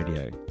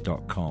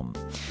jazzcoradio.com.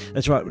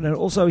 That's right. And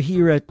also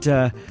here at,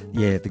 the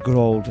good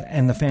old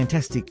and the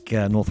fantastic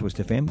Northwest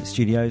FM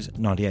studios,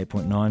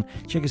 98.9.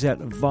 Check us out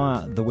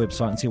via the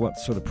website and see what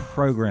sort of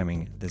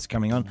programming that's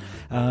coming on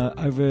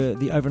over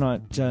the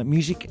overnight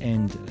music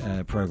and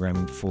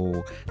programming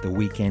for the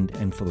weekend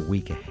and for the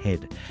week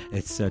ahead.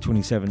 It's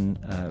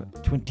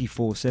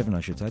 24/7,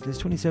 I should say. There's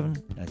 27?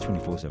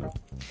 24/7.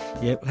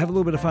 Yeah, have a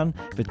little bit of fun,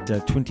 but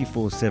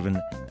 24/7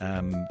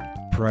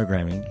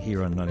 programming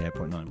here on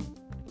 98.9.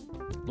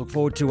 Look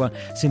forward to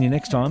seeing you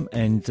next time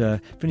and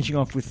finishing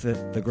off with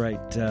the great,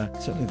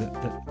 certainly the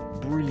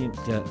brilliant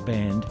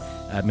band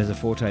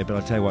Mezzoforte. But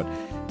I tell you what,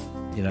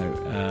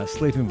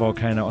 Sleeping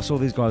Volcano, I saw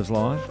these guys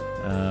live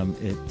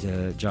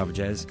at Java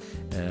Jazz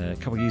a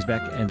couple of years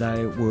back, and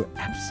they were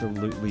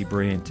absolutely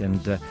brilliant,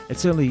 and it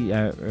certainly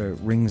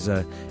rings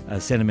a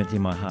sentiment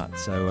in my heart.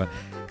 So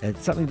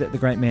it's something that the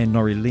great man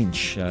Norrie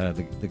Lynch,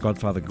 the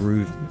Godfather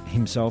Groove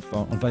himself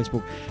on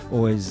Facebook,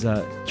 always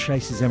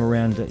chases them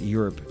around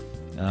Europe.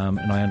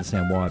 And I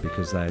understand why,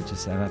 because they're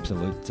just an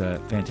absolute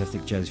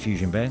fantastic jazz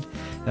fusion band.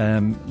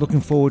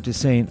 Looking forward to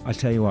seeing, I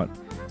tell you what,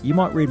 you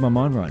might read my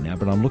mind right now,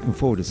 but I'm looking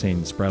forward to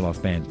seeing the Spray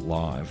Life Band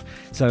live.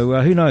 So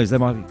who knows,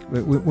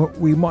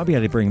 we might be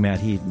able to bring them out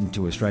here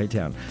into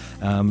Australiatown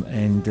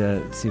and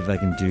see if they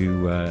can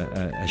do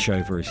a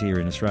show for us here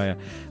in Australia.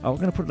 I'm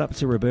going to put it up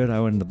to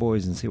Roberto and the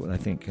boys and see what they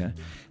think.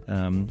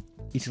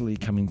 Italy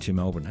coming to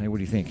Melbourne. Hey, what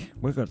do you think?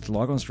 We've got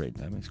Lygon Street.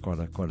 It's quite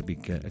a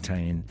big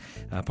Italian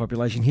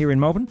population here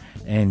in Melbourne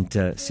and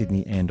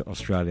Sydney and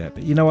Australia.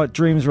 But you know what?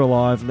 Dreams are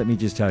alive. Let me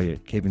just tell you,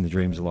 keeping the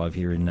dreams alive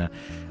here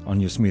on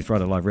your Smooth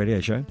Friday live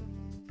radio show.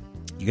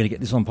 You're going to get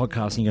this on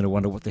podcast and you're going to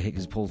wonder what the heck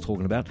is Paul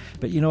talking about.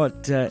 But you know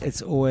what?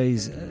 It's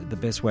always the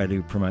best way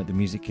to promote the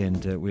music,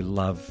 and we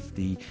love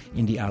the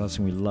indie artists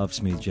and we love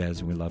smooth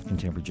jazz and we love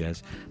contemporary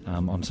jazz.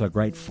 I'm so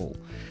grateful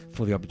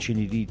for the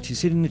opportunity to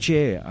sit in the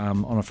chair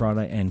on a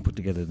Friday and put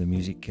together the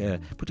music,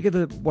 put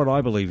together what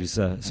I believe is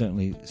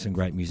certainly some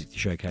great music to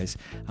showcase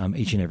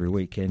each and every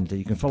week. And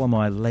you can follow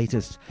my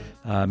latest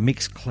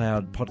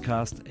Mixcloud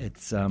podcast.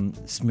 It's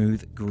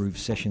Smooth Groove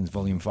Sessions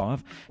Volume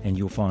 5, and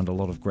you'll find a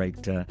lot of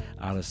great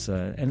artists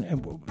and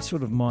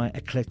sort of my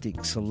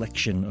eclectic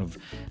selection of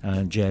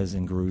jazz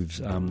and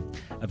grooves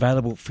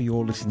available for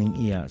your listening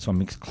ear. It's on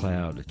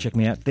Mixcloud. Check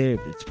me out there.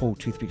 It's Paul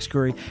Toothpicks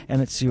Curry,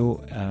 and it's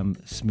your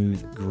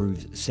Smooth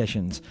Grooves Sessions.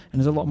 And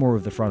there's a lot more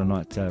of the Friday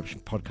night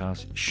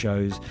podcast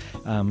shows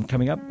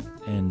coming up,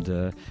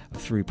 and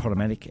through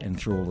Podomatic and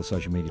through all the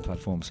social media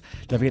platforms.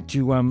 Don't forget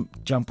to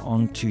jump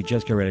on to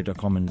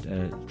jazzcoradio.com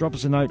and drop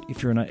us a note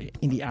if you're an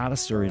indie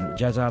artist or a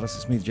jazz artist,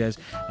 a smooth jazz.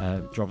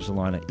 Drop us a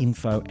line at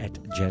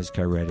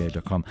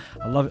info@jazzcoradio.com.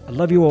 I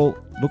love you all.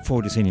 Look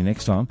forward to seeing you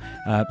next time.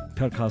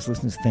 Podcast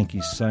listeners, thank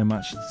you so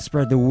much.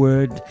 Spread the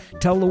word.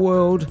 Tell the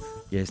world.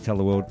 Yes, tell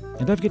the world.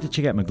 And don't forget to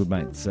check out my good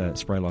mates,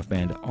 Spray Life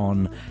Band,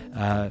 on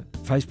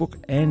Facebook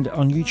and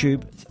on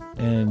YouTube.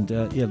 And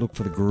look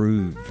for the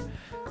groove.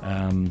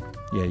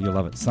 You'll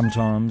love it.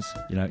 Sometimes,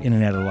 in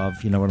and out of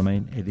love, you know what I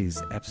mean? It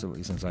is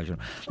absolutely sensational.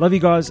 Love you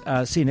guys.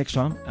 See you next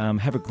time.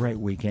 Have a great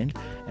weekend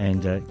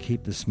and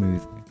keep the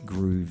smooth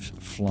grooves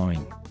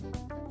flowing.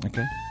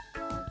 Okay?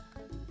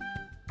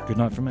 Good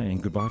night from me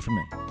and goodbye from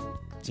me.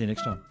 See you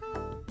next time.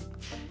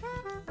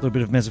 A little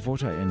bit of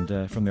Mezzoforte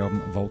and from the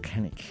album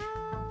Volcanic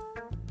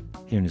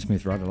here in the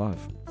Smooth Friday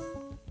Live.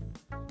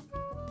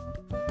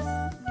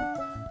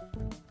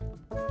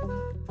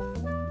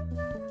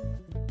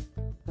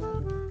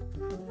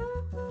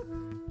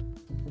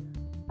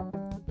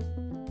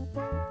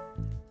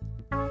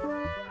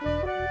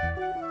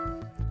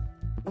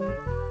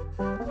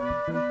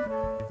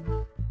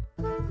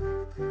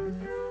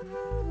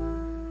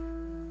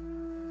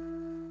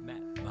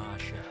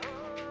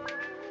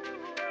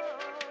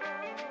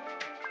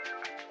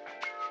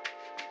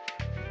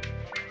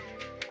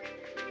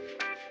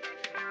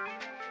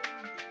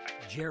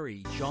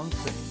 Jerry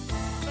Johnson,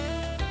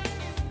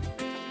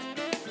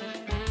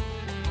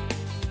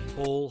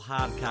 Paul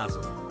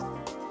Hardcastle,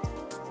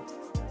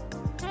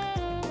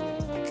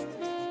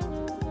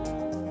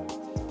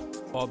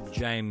 Bob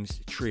James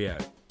Trio,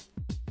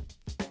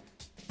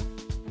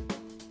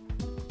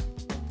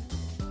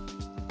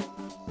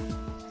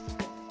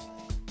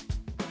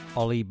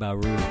 Ollie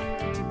Baroud.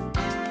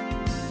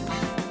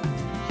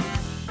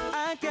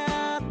 I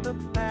got the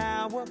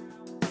power.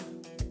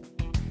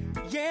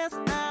 Yes,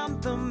 I'm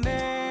the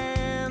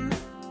man.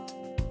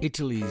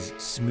 Italy's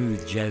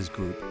smooth jazz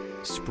group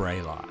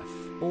Spray Life.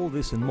 All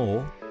this and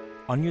more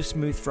on your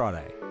Smooth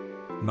Friday.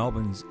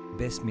 Melbourne's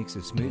best mix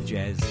of smooth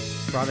jazz,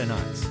 Friday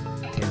nights,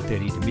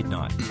 10:30 to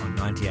midnight on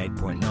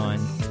 98.9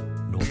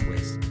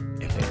 Northwest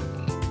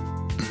FM.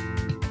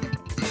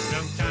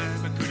 Long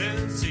time I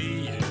couldn't see